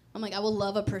 I'm like, I will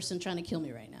love a person trying to kill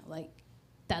me right now. Like,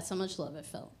 that's how much love I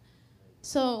felt.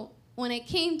 So when it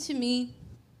came to me,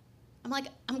 I'm like,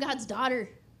 I'm God's daughter.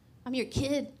 I'm your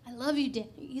kid. I love you, Dad.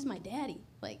 He's my daddy.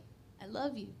 Like, I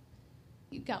love you.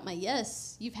 You've got my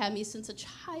yes. You've had me since a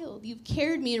child. You've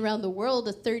carried me around the world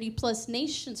to 30-plus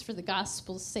nations for the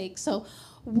gospel's sake. So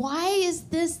why is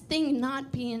this thing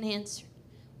not being answered?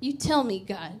 You tell me,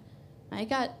 God. I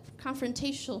got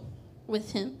confrontational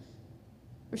with him,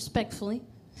 respectfully.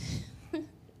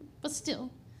 But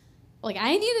still, like,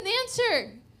 I need an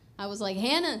answer. I was like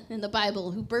Hannah in the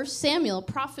Bible, who birthed Samuel, a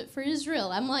prophet for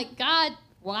Israel. I'm like, God,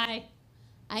 why?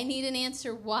 I need an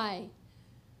answer. Why?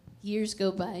 Years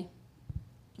go by.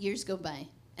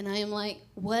 And I am like,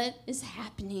 what is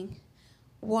happening?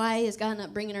 Why is God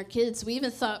not bringing our kids? We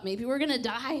even thought maybe we're going to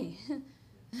die.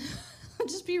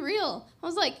 Just be real. I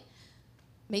was like,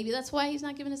 maybe that's why he's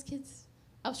not giving us kids.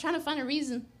 I was trying to find a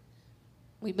reason.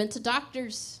 We've been to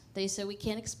doctors. They said we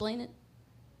can't explain it.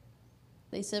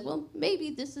 They said, well,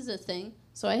 maybe this is a thing.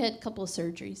 So I had a couple of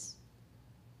surgeries.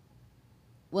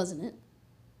 Wasn't it?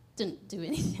 Didn't do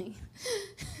anything.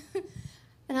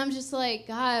 And I'm just like,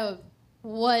 God,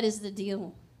 what is the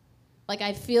deal? Like,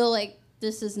 I feel like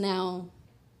this is now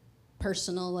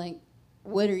personal. Like,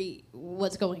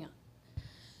 what's going on?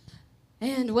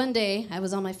 And one day, I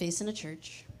was on my face in a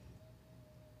church.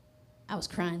 I was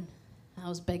crying. I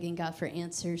was begging God for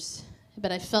answers.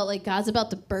 But I felt like God's about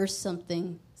to burst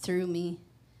something through me,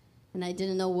 and I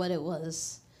didn't know what it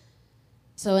was.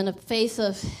 So in a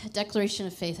declaration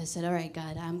of faith, I said, all right,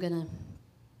 God, I'm gonna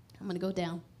go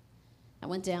down. I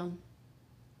went down,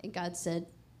 and God said,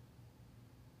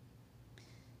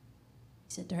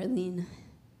 Darlene,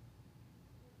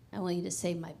 I want you to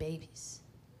save my babies.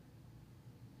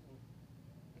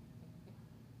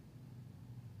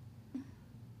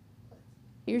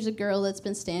 Here's a girl that's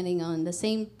been standing on the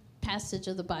same passage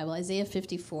of the Bible, Isaiah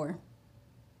 54.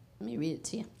 Let me read it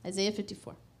to you. Isaiah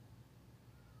 54.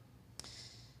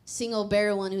 Sing, O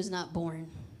barren one who's not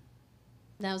born.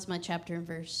 That was my chapter and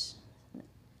verse.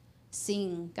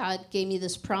 Sing. God gave me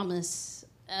this promise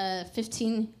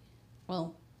 13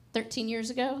 years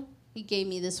ago. He gave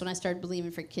me this when I started believing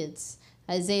for kids.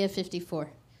 Isaiah 54.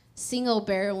 Sing, O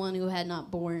barren one who had not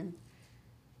born.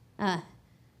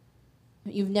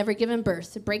 You've never given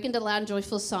birth. Break into loud and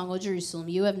joyful song, O Jerusalem.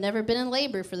 You have never been in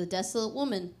labor, for the desolate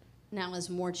woman now has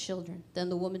more children than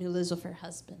the woman who lives with her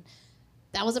husband.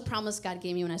 That was a promise God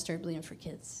gave me when I started believing for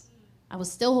kids. I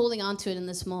was still holding on to it in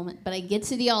this moment, but I get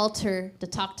to the altar to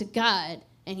talk to God,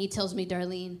 and he tells me,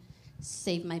 Darlene,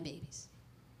 save my babies.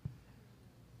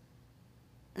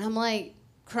 And I'm like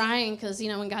crying because,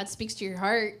 when God speaks to your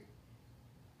heart,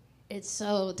 it's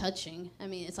so touching. I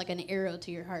mean, it's like an arrow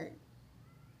to your heart.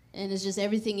 And it's just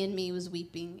everything in me was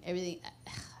weeping. Everything.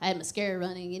 I had mascara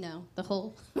running, the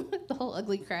whole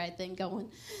ugly cry thing going.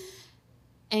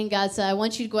 And God said, I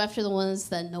want you to go after the ones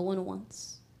that no one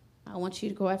wants. I want you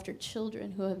to go after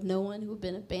children who have no one, who have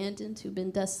been abandoned, who've been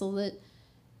desolate,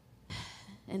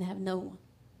 and have no one.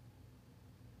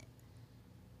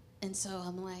 And so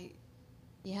I'm like,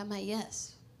 you have my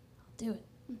yes. I'll do it.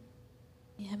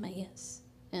 You have my yes.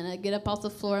 And I get up off the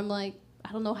floor. I'm like,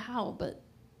 I don't know how, but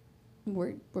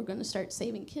we're going to start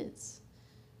saving kids.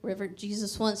 Wherever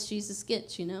Jesus wants, Jesus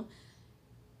gets,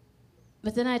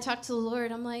 But then I talked to the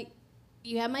Lord. I'm like,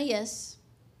 you have my yes,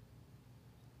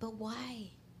 but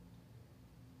why?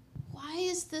 Why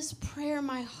is this prayer in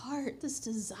my heart, this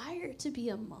desire to be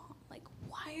a mom? Like,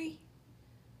 why?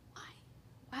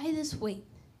 Why this weight?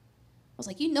 I was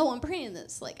like, I'm praying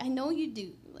this. Like, I know you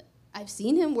do. Like, I've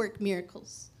seen him work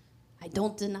miracles. I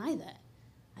don't deny that.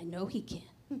 I know he can.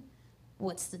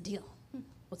 What's the deal?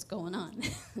 What's going on?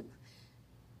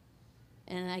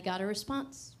 And I got a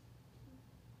response.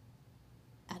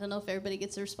 I don't know if everybody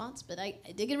gets a response, but I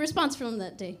did get a response from him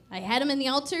that day. I had him in the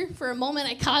altar. For a moment,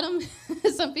 I caught him.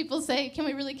 Some people say, can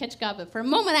we really catch God? But for a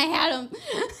moment, I had him.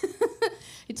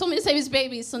 He told me to save his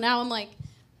babies, so now I'm like,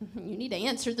 you need to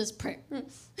answer this prayer.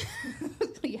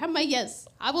 You have my yes.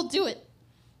 I will do it.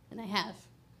 And I have.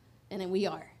 And then we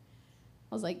are.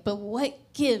 I was like, but what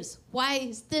gives? Why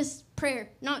is this prayer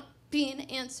not being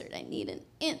answered? I need an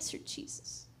answer,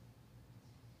 Jesus.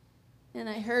 And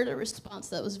I heard a response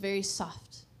that was very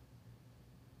soft.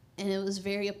 And it was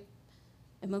very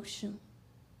emotional.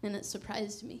 And it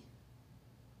surprised me.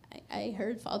 I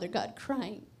heard Father God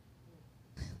crying.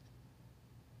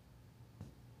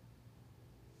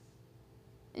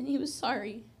 And he was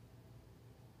sorry.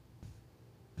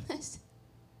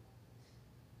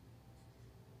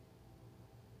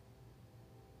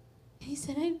 He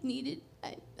said,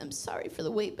 I'm sorry for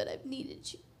the wait, but I've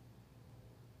needed you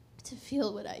to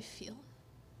feel what I feel.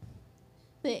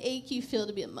 The ache you feel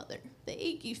to be a mother. The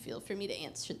ache you feel for me to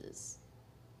answer this.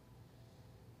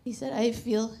 He said, I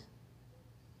feel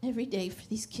every day for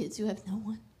these kids who have no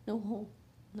one, no home,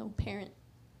 no parent,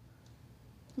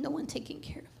 no one taking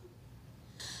care of them.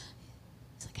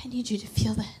 It's like, I need you to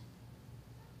feel that.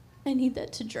 I need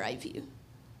that to drive you.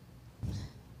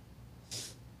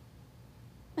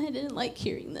 I didn't like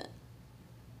hearing that.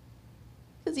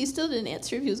 Because he still didn't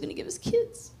answer if he was going to give us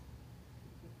kids.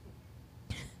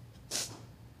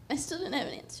 I still didn't have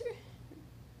an answer.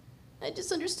 I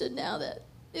just understood now that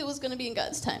It was going to be in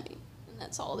God's timing, and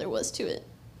that's all there was to it.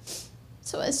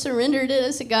 So I surrendered it.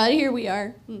 I said, God, here we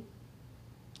are.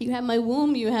 You have my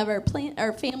womb. You have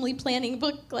our family planning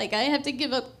book. Like, I have to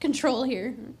give up control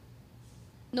here.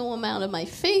 No amount of my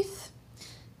faith,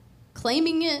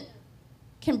 claiming it,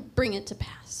 can bring it to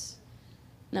pass.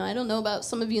 Now, I don't know about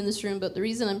some of you in this room, but the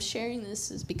reason I'm sharing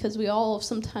this is because we all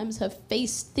sometimes have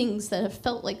faced things that have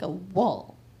felt like a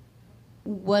wall.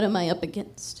 What am I up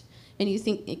against? And you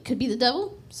think it could be the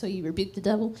devil, so you rebuke the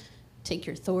devil, take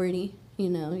your authority. You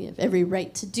know, you have every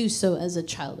right to do so as a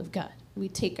child of God. We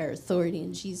take our authority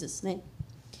in Jesus' name.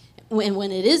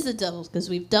 When it is the devil, because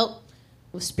we've dealt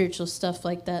with spiritual stuff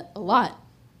like that a lot,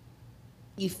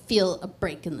 you feel a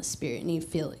break in the spirit and you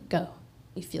feel it go.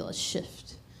 You feel a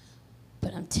shift.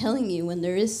 But I'm telling you, when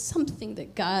there is something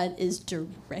that God is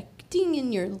directing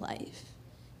in your life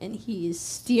and he is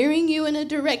steering you in a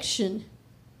direction,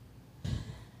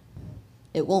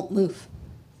 it won't move.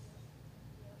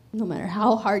 No matter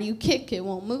how hard you kick, it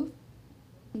won't move.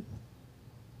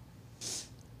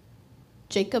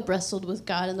 Jacob wrestled with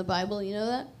God in the Bible, you know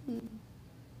that?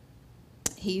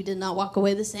 He did not walk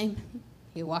away the same.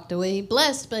 He walked away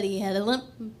blessed, but he had a limp.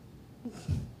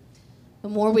 The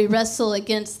more we wrestle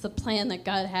against the plan that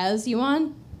God has you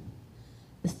on,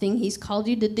 the thing he's called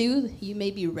you to do, you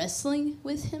may be wrestling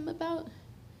with him about,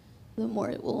 the more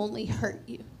it will only hurt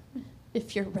you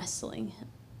if you're wrestling him.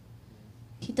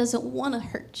 He doesn't want to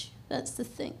hurt you. That's the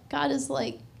thing. God is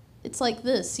like, it's like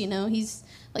this, you know. He's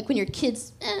like when your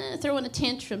kids throwing a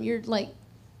tantrum, you're like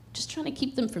just trying to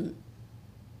keep them from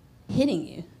hitting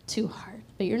you too hard,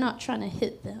 but you're not trying to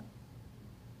hit them.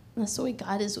 And that's the way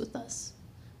God is with us.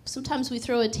 Sometimes we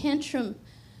throw a tantrum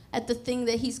at the thing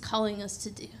that he's calling us to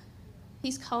do.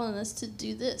 He's calling us to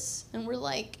do this. And we're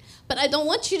like, but I don't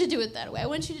want you to do it that way. I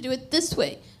want you to do it this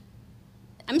way.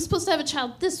 I'm supposed to have a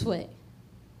child this way.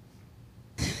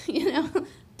 You know,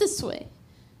 this way.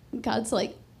 And God's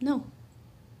like, no.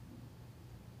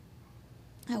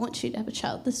 I want you to have a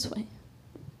child this way.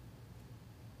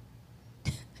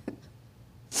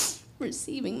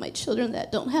 Receiving my children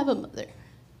that don't have a mother.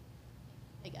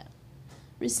 I got it.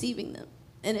 Receiving them.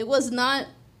 And it was not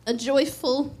a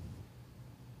joyful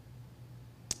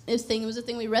thing. It was a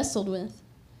thing we wrestled with.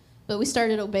 But we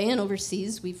started obeying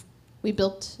overseas. We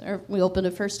opened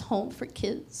a first home for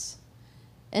kids.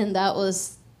 And that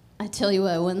was, I tell you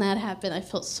what, when that happened, I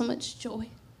felt so much joy.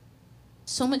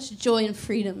 So much joy and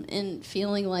freedom and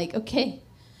feeling like, okay,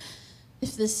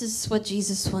 if this is what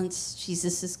Jesus wants,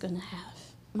 Jesus is going to have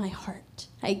my heart.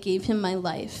 I gave him my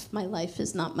life. My life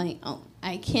is not my own.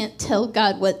 I can't tell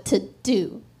God what to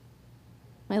do.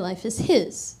 My life is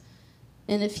his.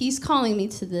 And if he's calling me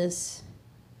to this,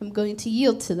 I'm going to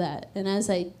yield to that. And as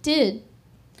I did,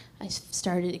 I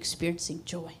started experiencing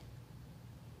joy.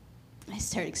 I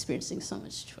started experiencing so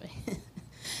much joy.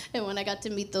 And when I got to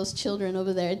meet those children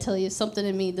over there, I tell you, something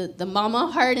in me, the mama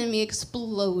heart in me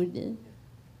exploded.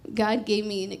 God gave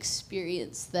me an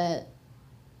experience that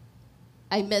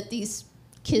I met these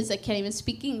kids that can't even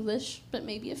speak English, but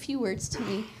maybe a few words to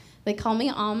me. They call me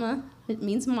Amma. It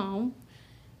means mom.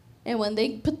 And when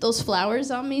they put those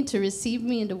flowers on me to receive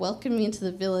me and to welcome me into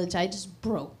the village, I just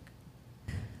broke.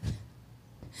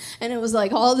 And it was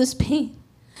like all this pain,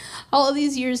 all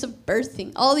these years of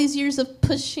birthing, all these years of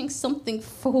pushing something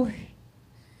forward.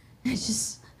 I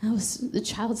was the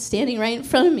child standing right in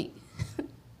front of me.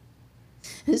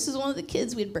 This is one of the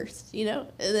kids we'd birthed, you know?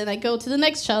 And then I go to the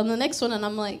next child and the next one, and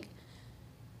I'm like,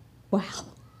 wow.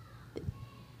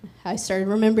 I started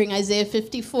remembering Isaiah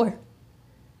 54.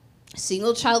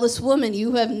 Single childless woman,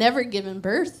 you who have never given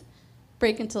birth,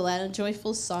 break into loud and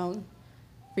joyful song,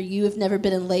 for you have never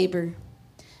been in labor.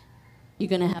 You're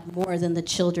going to have more than the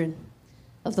children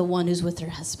of the one who's with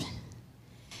her husband.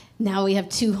 Now we have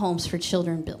 2 homes for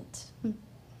children built.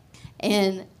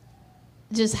 And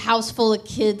just house full of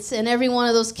kids, and every one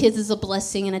of those kids is a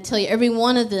blessing. And I tell you, every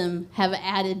one of them have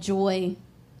added joy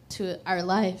to our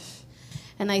life.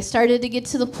 And I started to get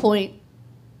to the point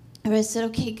where I said,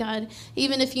 okay, God,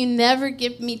 even if you never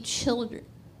give me children,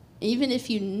 even if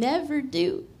you never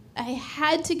do, I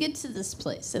had to get to this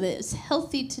place. And it's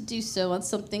healthy to do so on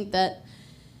something that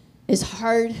is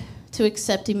hard to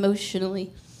accept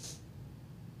emotionally.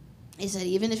 He said,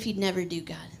 even if you never do,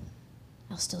 God,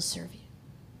 I'll still serve you.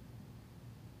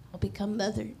 I'll become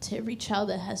mother to every child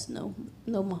that has no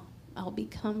mom. I'll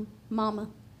become mama,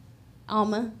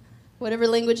 alma, whatever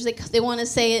language they want to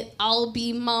say it. I'll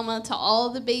be mama to all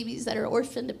the babies that are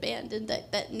orphaned, abandoned,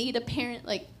 that need a parent.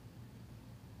 Like,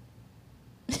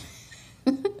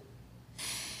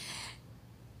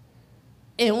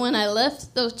 and when I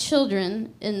left those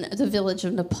children in the village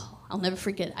of Nepal, I'll never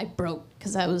forget. I broke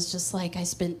because I was just like, I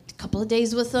spent a couple of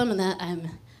days with them, and that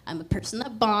I'm a person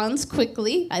that bonds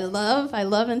quickly. I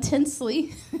love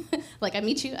intensely. Like, I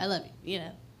meet you, I love you. You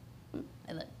know,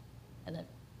 I love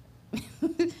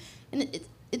you. And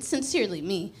it's sincerely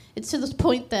me. It's to the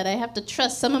point that I have to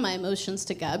trust some of my emotions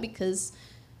to God because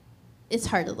it's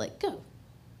hard to let go.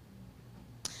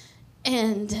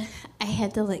 And I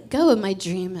had to let go of my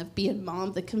dream of being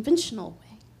mom the conventional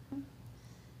way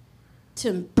to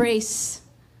embrace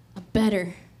a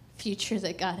better future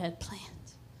that God had planned.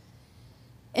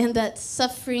 And that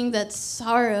suffering, that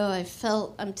sorrow I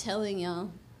felt, I'm telling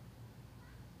y'all,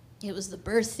 it was the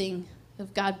birthing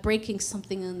of God breaking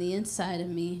something on the inside of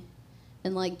me.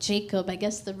 And like Jacob, I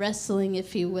guess the wrestling,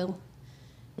 if you will,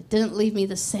 it didn't leave me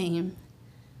the same.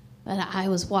 But I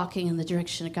was walking in the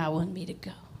direction that God wanted me to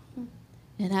go.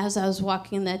 And as I was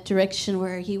walking in that direction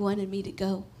where he wanted me to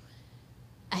go,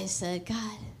 I said,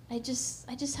 God, I just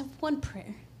have one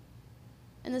prayer.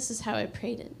 And this is how I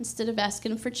prayed it. Instead of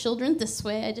asking for children this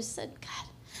way, I just said, God,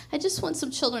 I just want some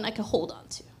children I can hold on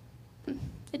to.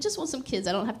 I just want some kids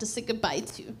I don't have to say goodbye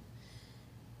to.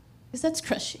 Because that's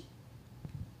crushing.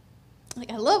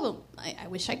 Like, I love them. I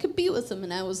wish I could be with them.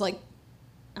 And I was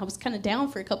kind of down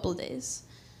for a couple of days.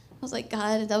 I was like,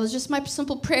 God, that was just my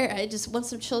simple prayer. I just want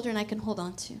some children I can hold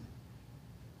on to.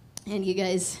 And you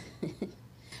guys,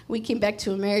 we came back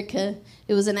to America.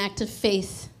 It was an act of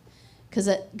faith because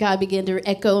God began to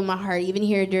echo in my heart, even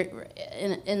here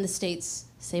in the States,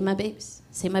 say my babies,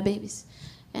 say my babies.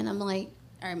 And I'm like,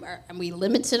 are we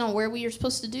limited on where we are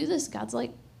supposed to do this? God's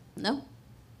like, no.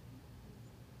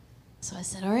 So I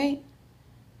said, all right.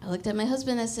 I looked at my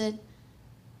husband. I said,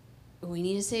 we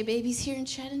need to say babies here in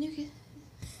Chattanooga.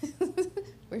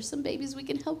 Where's some babies we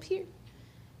can help here?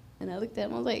 And I looked at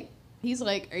him. I was like, he's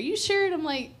like, are you sure? And I'm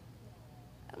like,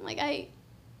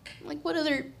 what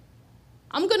other?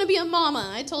 I'm gonna be a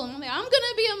mama. I told him, I'm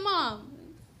gonna be a mom.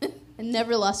 I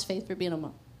never lost faith for being a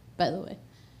mom. By the way,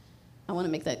 I want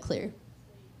to make that clear.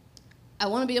 I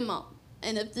want to be a mom,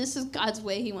 and if this is God's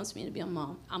way, He wants me to be a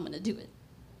mom. I'm gonna do it.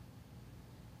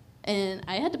 And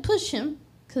I had to push him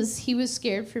because he was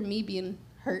scared for me being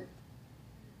hurt,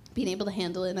 being able to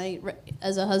handle it. And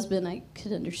as a husband, I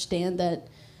could understand that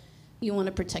you want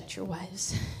to protect your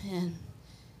wives.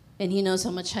 And he knows how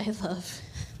much I love.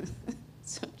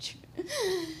 So true.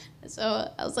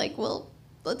 So I was like, well,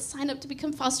 let's sign up to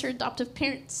become foster adoptive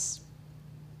parents.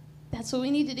 That's what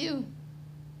we need to do.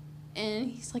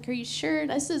 And he's like, are you sure?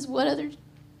 And I says, what other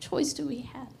choice do we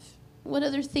have? What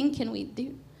other thing can we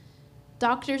do?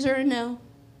 Doctors are a no.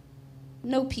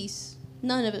 No peace.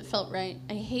 None of it felt right.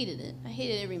 I hated it. I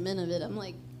hated every minute of it. I'm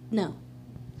like, no,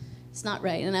 it's not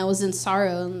right. And I was in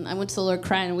sorrow, and I went to the Lord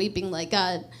crying and weeping like,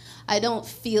 God, I don't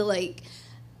feel like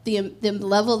the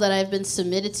level that I've been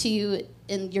submitted to you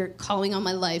and your calling on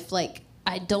my life, like,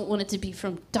 I don't want it to be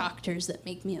from doctors that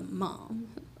make me a mom.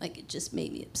 Like, it just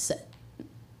made me upset.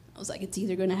 I was like, it's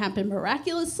either going to happen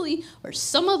miraculously or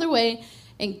some other way.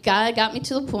 And God got me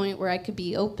to the point where I could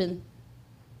be open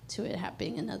to it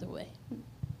happening another way.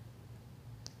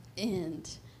 And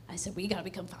I said, we got to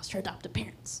become foster adoptive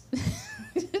parents.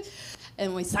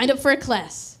 And we signed up for a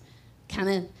class. Kind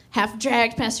of half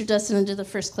dragged Pastor Dustin into the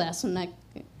first class. I'm not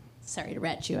sorry to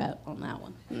rat you out on that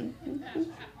one.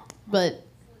 But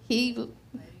he's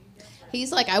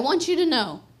like, I want you to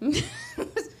know.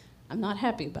 I'm not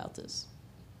happy about this.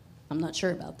 I'm not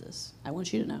sure about this. I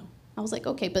want you to know. I was like,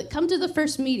 okay, but come to the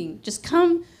first meeting. Just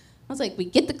come. I was like, we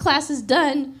get the classes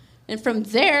done. And from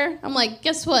there, I'm like,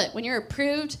 guess what? When you're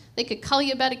approved, they could call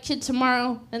you about a kid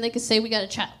tomorrow, and they could say, we got a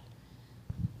child.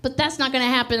 But that's not going to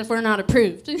happen if we're not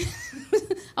approved.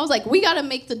 I was like, we got to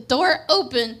make the door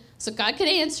open so God could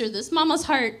answer. This mama's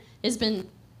heart has been,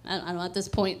 I don't know, at this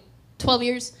point, 12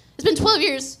 years. It's been 12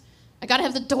 years. I got to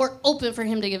have the door open for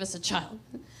him to give us a child.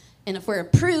 And if we're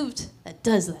approved, that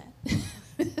does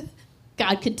that.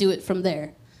 God could do it from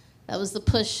there. That was the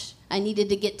push. I needed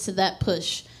to get to that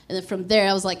push. And then from there,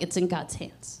 I was like, it's in God's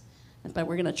hands. But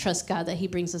we're going to trust God that he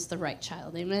brings us the right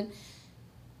child. Amen.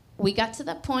 We got to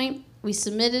that point. We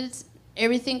submitted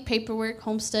everything, paperwork,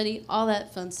 home study, all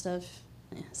that fun stuff.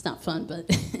 Yeah, it's not fun, but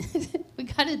we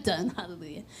got it done.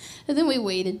 Hallelujah. And then we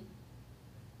waited.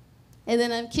 And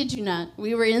then, I kid you not,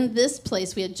 we were in this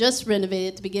place. We had just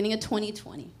renovated at the beginning of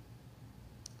 2020.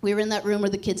 We were in that room where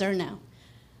the kids are now.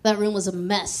 That room was a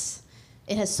mess.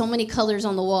 It has so many colors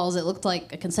on the walls, it looked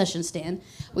like a concession stand.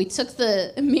 We took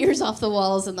the mirrors off the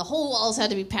walls, and the whole walls had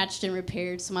to be patched and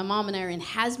repaired. So my mom and I are in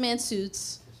hazmat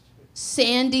suits,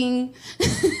 sanding,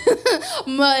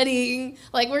 mudding,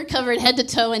 like we're covered head to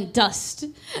toe in dust.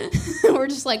 We're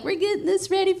just like, we're getting this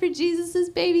ready for Jesus's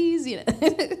babies, you know.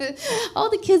 All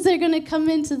the kids that are gonna come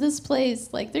into this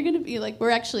place, like they're gonna be like,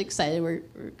 we're actually excited. We're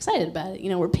excited about it. You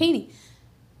know, we're painting.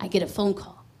 I get a phone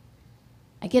call.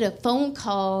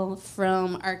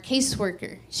 From our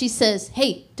caseworker. She says,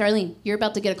 hey, Darlene, you're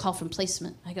about to get a call from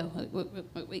placement. I go,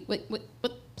 wait,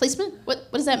 what placement?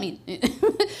 What does that mean?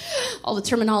 All the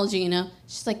terminology, you know.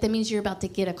 She's like, that means you're about to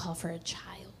get a call for a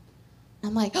child. And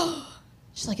I'm like, oh.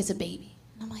 She's like, it's a baby.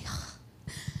 And I'm like, oh,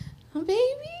 a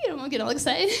baby? And I'm getting all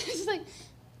excited. She's like,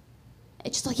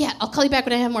 yeah, I'll call you back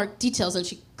when I have more details. And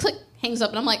she hangs up,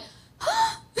 and I'm like,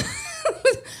 oh.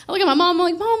 I look at my mom,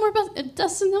 I'm like, Mom,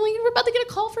 Dustin, I'm like, we're about to get a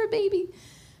call for a baby.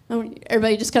 And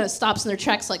everybody just kind of stops in their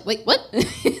tracks like, wait, what? I'm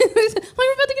like, we're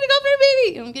about to get a call for a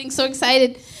baby. And I'm getting so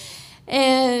excited.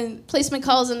 And placement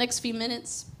calls in the next few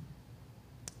minutes.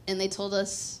 And they told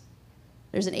us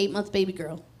there's an 8-month baby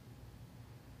girl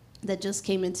that just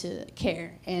came into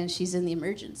care, and she's in the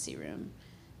emergency room.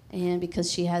 And because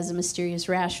she has a mysterious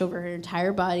rash over her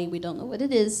entire body, we don't know what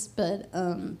it is, but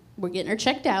we're getting her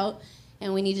checked out.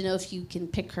 And we need to know if you can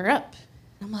pick her up.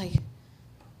 I'm like,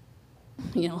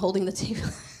 you know, holding the table.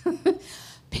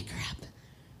 Pick her up.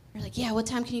 They're like, yeah, what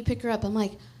time can you pick her up? I'm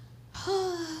like,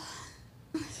 oh.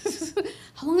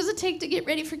 How long does it take to get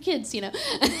ready for kids, you know?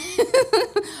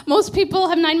 Most people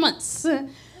have 9 months.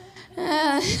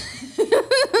 I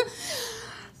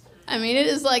mean, it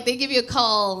is like they give you a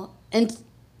call, and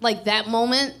like that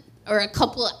moment, or a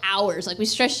couple of hours. Like, we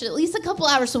stretched it at least a couple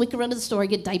hours so we could run to the store,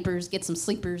 get diapers, get some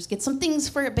sleepers, get some things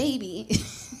for a baby.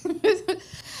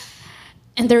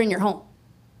 And they're in your home.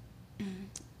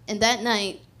 And that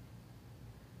night,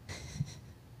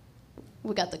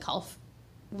 we got the call.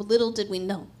 Little did we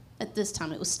know at this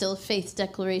time, it was still a faith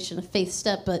declaration, a faith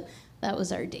step, but that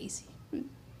was our Daisy.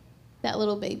 That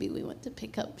little baby we went to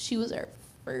pick up, she was our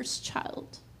first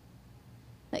child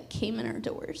that came in our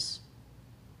doors.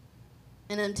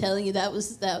 And I'm telling you,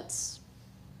 that's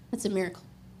a miracle.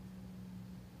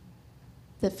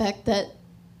 The fact that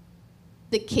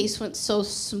the case went so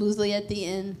smoothly at the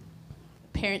end,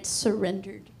 parents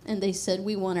surrendered, and they said,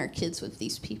 we want our kids with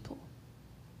these people.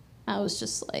 I was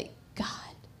just like, God,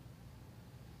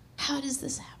 how does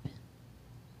this happen?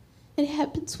 It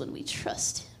happens when we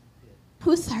trust him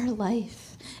with our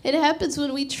life. It happens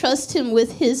when we trust him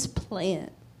with his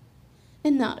plan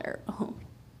and not our own.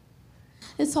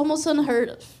 It's almost unheard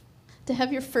of to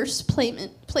have your first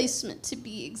placement to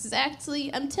be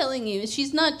exactly, I'm telling you,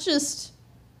 she's not just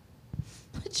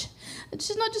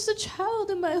a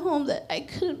child in my home that I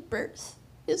couldn't birth.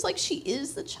 It's like she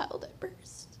is the child I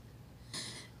birthed.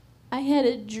 I had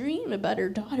a dream about her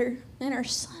daughter and her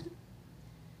son,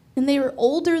 and they were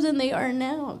older than they are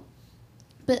now,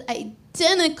 but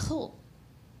identical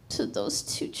to those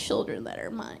 2 children that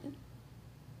are mine.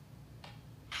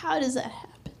 How does that happen?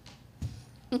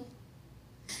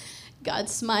 God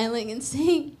smiling and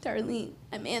saying, Darlene,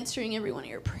 I'm answering every one of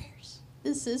your prayers.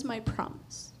 This is my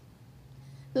promise.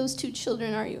 Those 2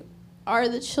 children are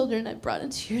the children I brought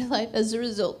into your life as a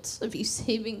result of you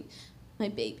saving my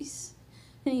babies.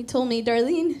 And he told me,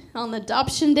 Darlene, on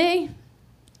adoption day,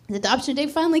 the adoption day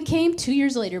finally came 2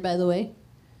 years later, by the way.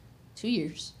 2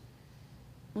 years.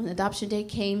 When adoption day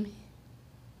came,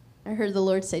 I heard the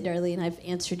Lord say, Darlene, I've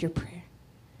answered your prayer.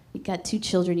 You got 2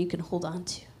 children you can hold on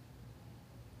to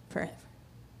forever.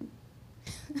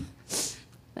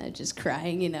 I'm just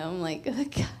crying, you know. I'm like, oh,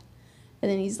 God.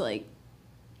 And then he's like,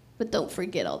 but don't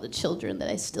forget all the children that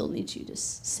I still need you to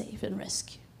save and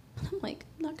rescue. And I'm like,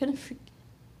 I'm not going to forget.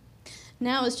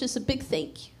 Now it's just a big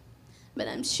thank you. But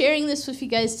I'm sharing this with you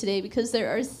guys today because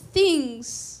there are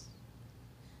things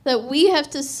that we have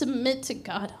to submit to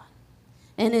God on.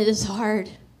 And it is hard.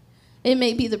 It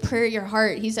may be the prayer of your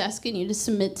heart. He's asking you to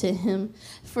submit to him,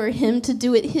 for him to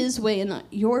do it his way and not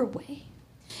your way.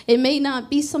 It may not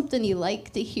be something you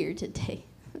like to hear today,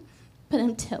 but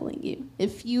I'm telling you,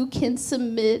 if you can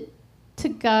submit to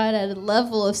God at a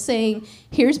level of saying,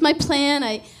 here's my plan,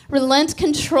 I relent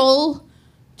control,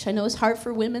 which I know is hard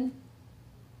for women.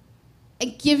 I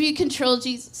give you control,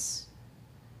 Jesus.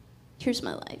 Here's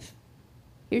my life.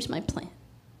 Here's my plan.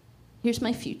 Here's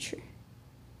my future.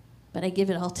 But I give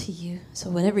it all to you. So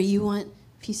whatever you want,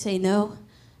 if you say no,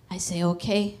 I say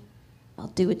okay. I'll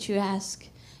do what you ask.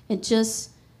 And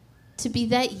just to be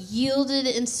that yielded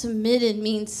and submitted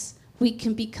means we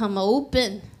can become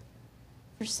open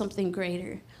for something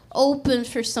greater, open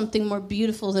for something more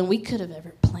beautiful than we could have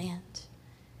ever planned.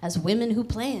 As women who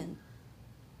plan,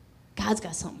 God's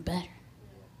got something better.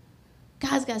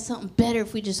 God's got something better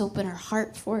if we just open our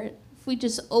heart for it, if we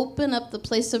just open up the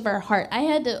place of our heart. I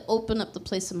had to open up the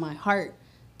place of my heart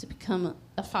to become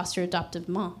a foster adoptive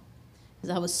mom,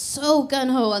 because I was so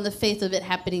gung-ho on the faith of it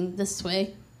happening this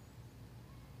way.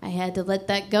 I had to let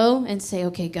that go and say,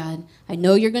 okay, God, I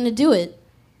know you're going to do it.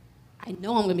 I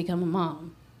know I'm going to become a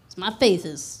mom. So my faith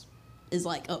is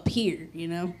like up here, you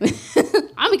know.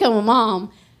 I'm becoming a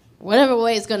mom, whatever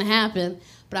way it's going to happen,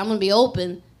 but I'm going to be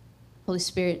open, Holy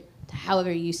Spirit, to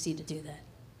however you see to do that.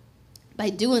 By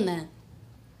doing that, I'm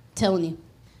telling you,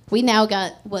 we now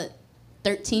got,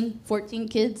 13, 14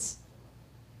 kids?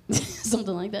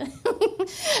 Something like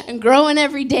that. And growing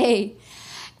every day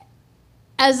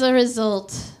as a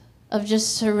result of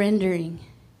just surrendering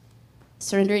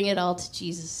it all to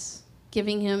Jesus,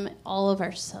 giving him all of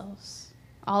ourselves,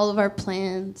 all of our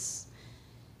plans.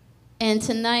 And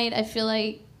tonight, I feel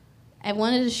like I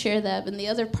wanted to share that, but the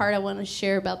other part I want to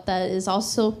share about that is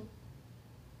also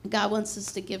God wants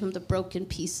us to give him the broken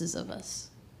pieces of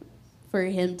us for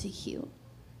him to heal.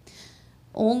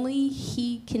 Only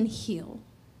he can heal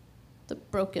the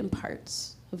broken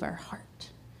parts of our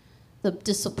heart, the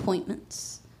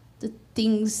disappointments, the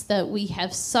things that we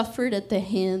have suffered at the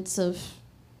hands of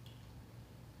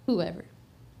whoever,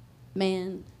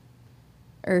 man,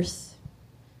 earth,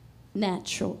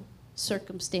 natural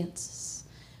circumstances.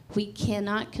 We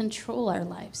cannot control our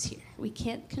lives here. We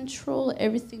can't control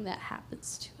everything that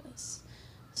happens to us.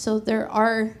 So there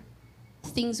are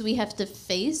things we have to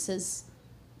face as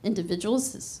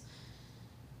individuals,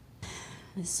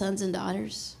 as sons and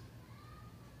daughters,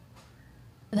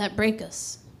 that break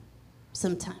us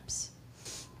sometimes.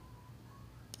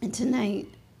 And tonight,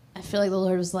 I feel like the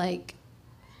Lord was like,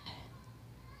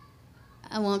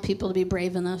 I want people to be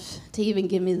brave enough to even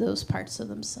give me those parts of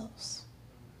themselves.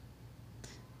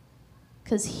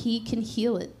 Because he can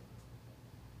heal it.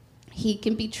 He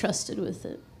can be trusted with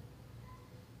it.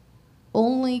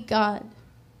 Only God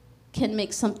can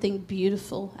make something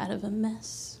beautiful out of a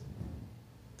mess.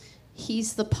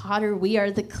 He's the potter. We are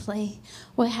the clay.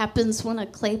 What happens when a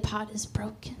clay pot is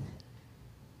broken?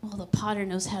 Well, the potter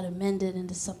knows how to mend it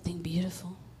into something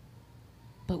beautiful.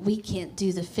 But we can't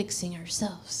do the fixing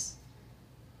ourselves.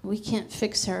 We can't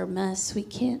fix our mess.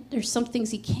 There's some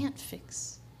things he can't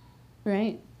fix,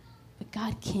 right? But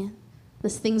God can. The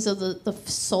things of the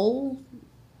soul,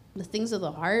 the things of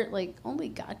the heart, like only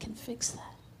God can fix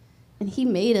that. And he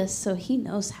made us, so he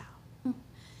knows how.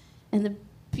 And the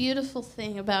beautiful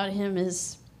thing about him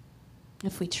is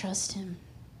if we trust him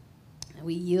and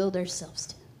we yield ourselves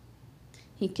to him,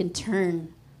 he can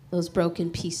turn those broken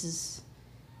pieces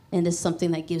into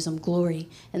something that gives him glory.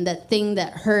 And that thing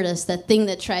that hurt us, that thing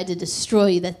that tried to destroy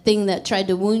you, that thing that tried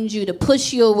to wound you, to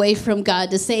push you away from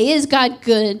God, to say, is God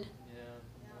good?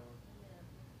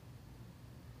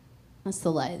 That's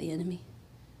the lie of the enemy.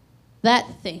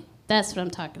 That thing, that's what I'm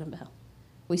talking about.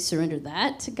 We surrender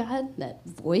that to God, that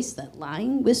voice, that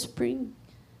lying, whispering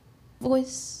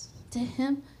voice to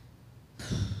him.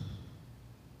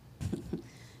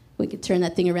 We could turn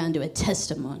that thing around to a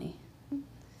testimony.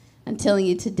 I'm telling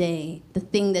you today, the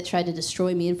thing that tried to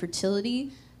destroy me,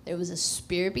 infertility, there was a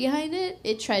spirit behind it.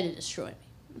 It tried to destroy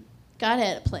me. God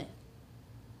had a plan.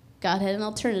 God had an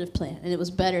alternative plan, and it was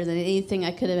better than anything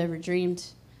I could have ever dreamed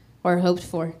or hoped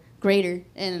for, greater.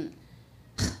 And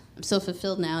I'm so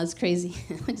fulfilled now. It's crazy.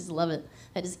 I just love it.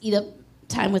 I just eat up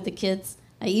time with the kids.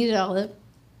 I eat it all up.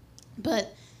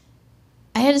 But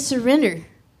I had to surrender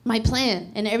my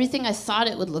plan and everything I thought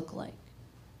it would look like.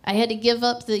 I had to give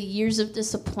up the years of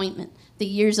disappointment, the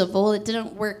years of, oh, it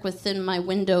didn't work within my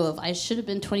window of I should have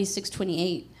been 26,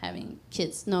 28 having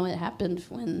kids. No, it happened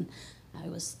when I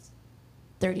was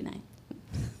 39.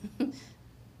 I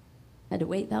had to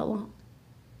wait that long.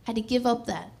 I had to give up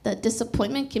that. That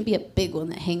disappointment can be a big one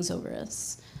that hangs over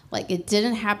us. Like, it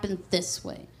didn't happen this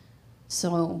way.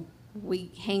 So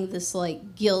we hang this,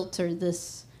 like, guilt or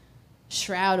this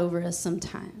shroud over us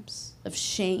sometimes of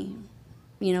shame.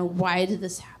 You know, why did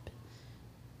this happen?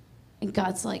 And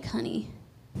God's like, honey,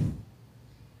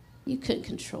 you couldn't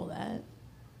control that.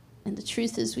 And the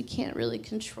truth is we can't really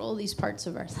control these parts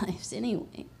of our lives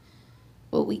anyway.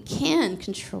 What we can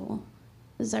control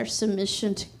is our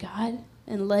submission to God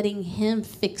and letting him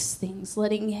fix things,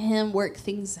 letting him work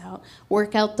things out,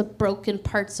 work out the broken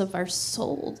parts of our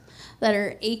soul that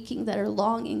are aching, that are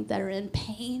longing, that are in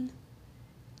pain.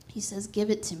 He says, give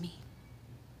it to me.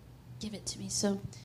 Give it to me. So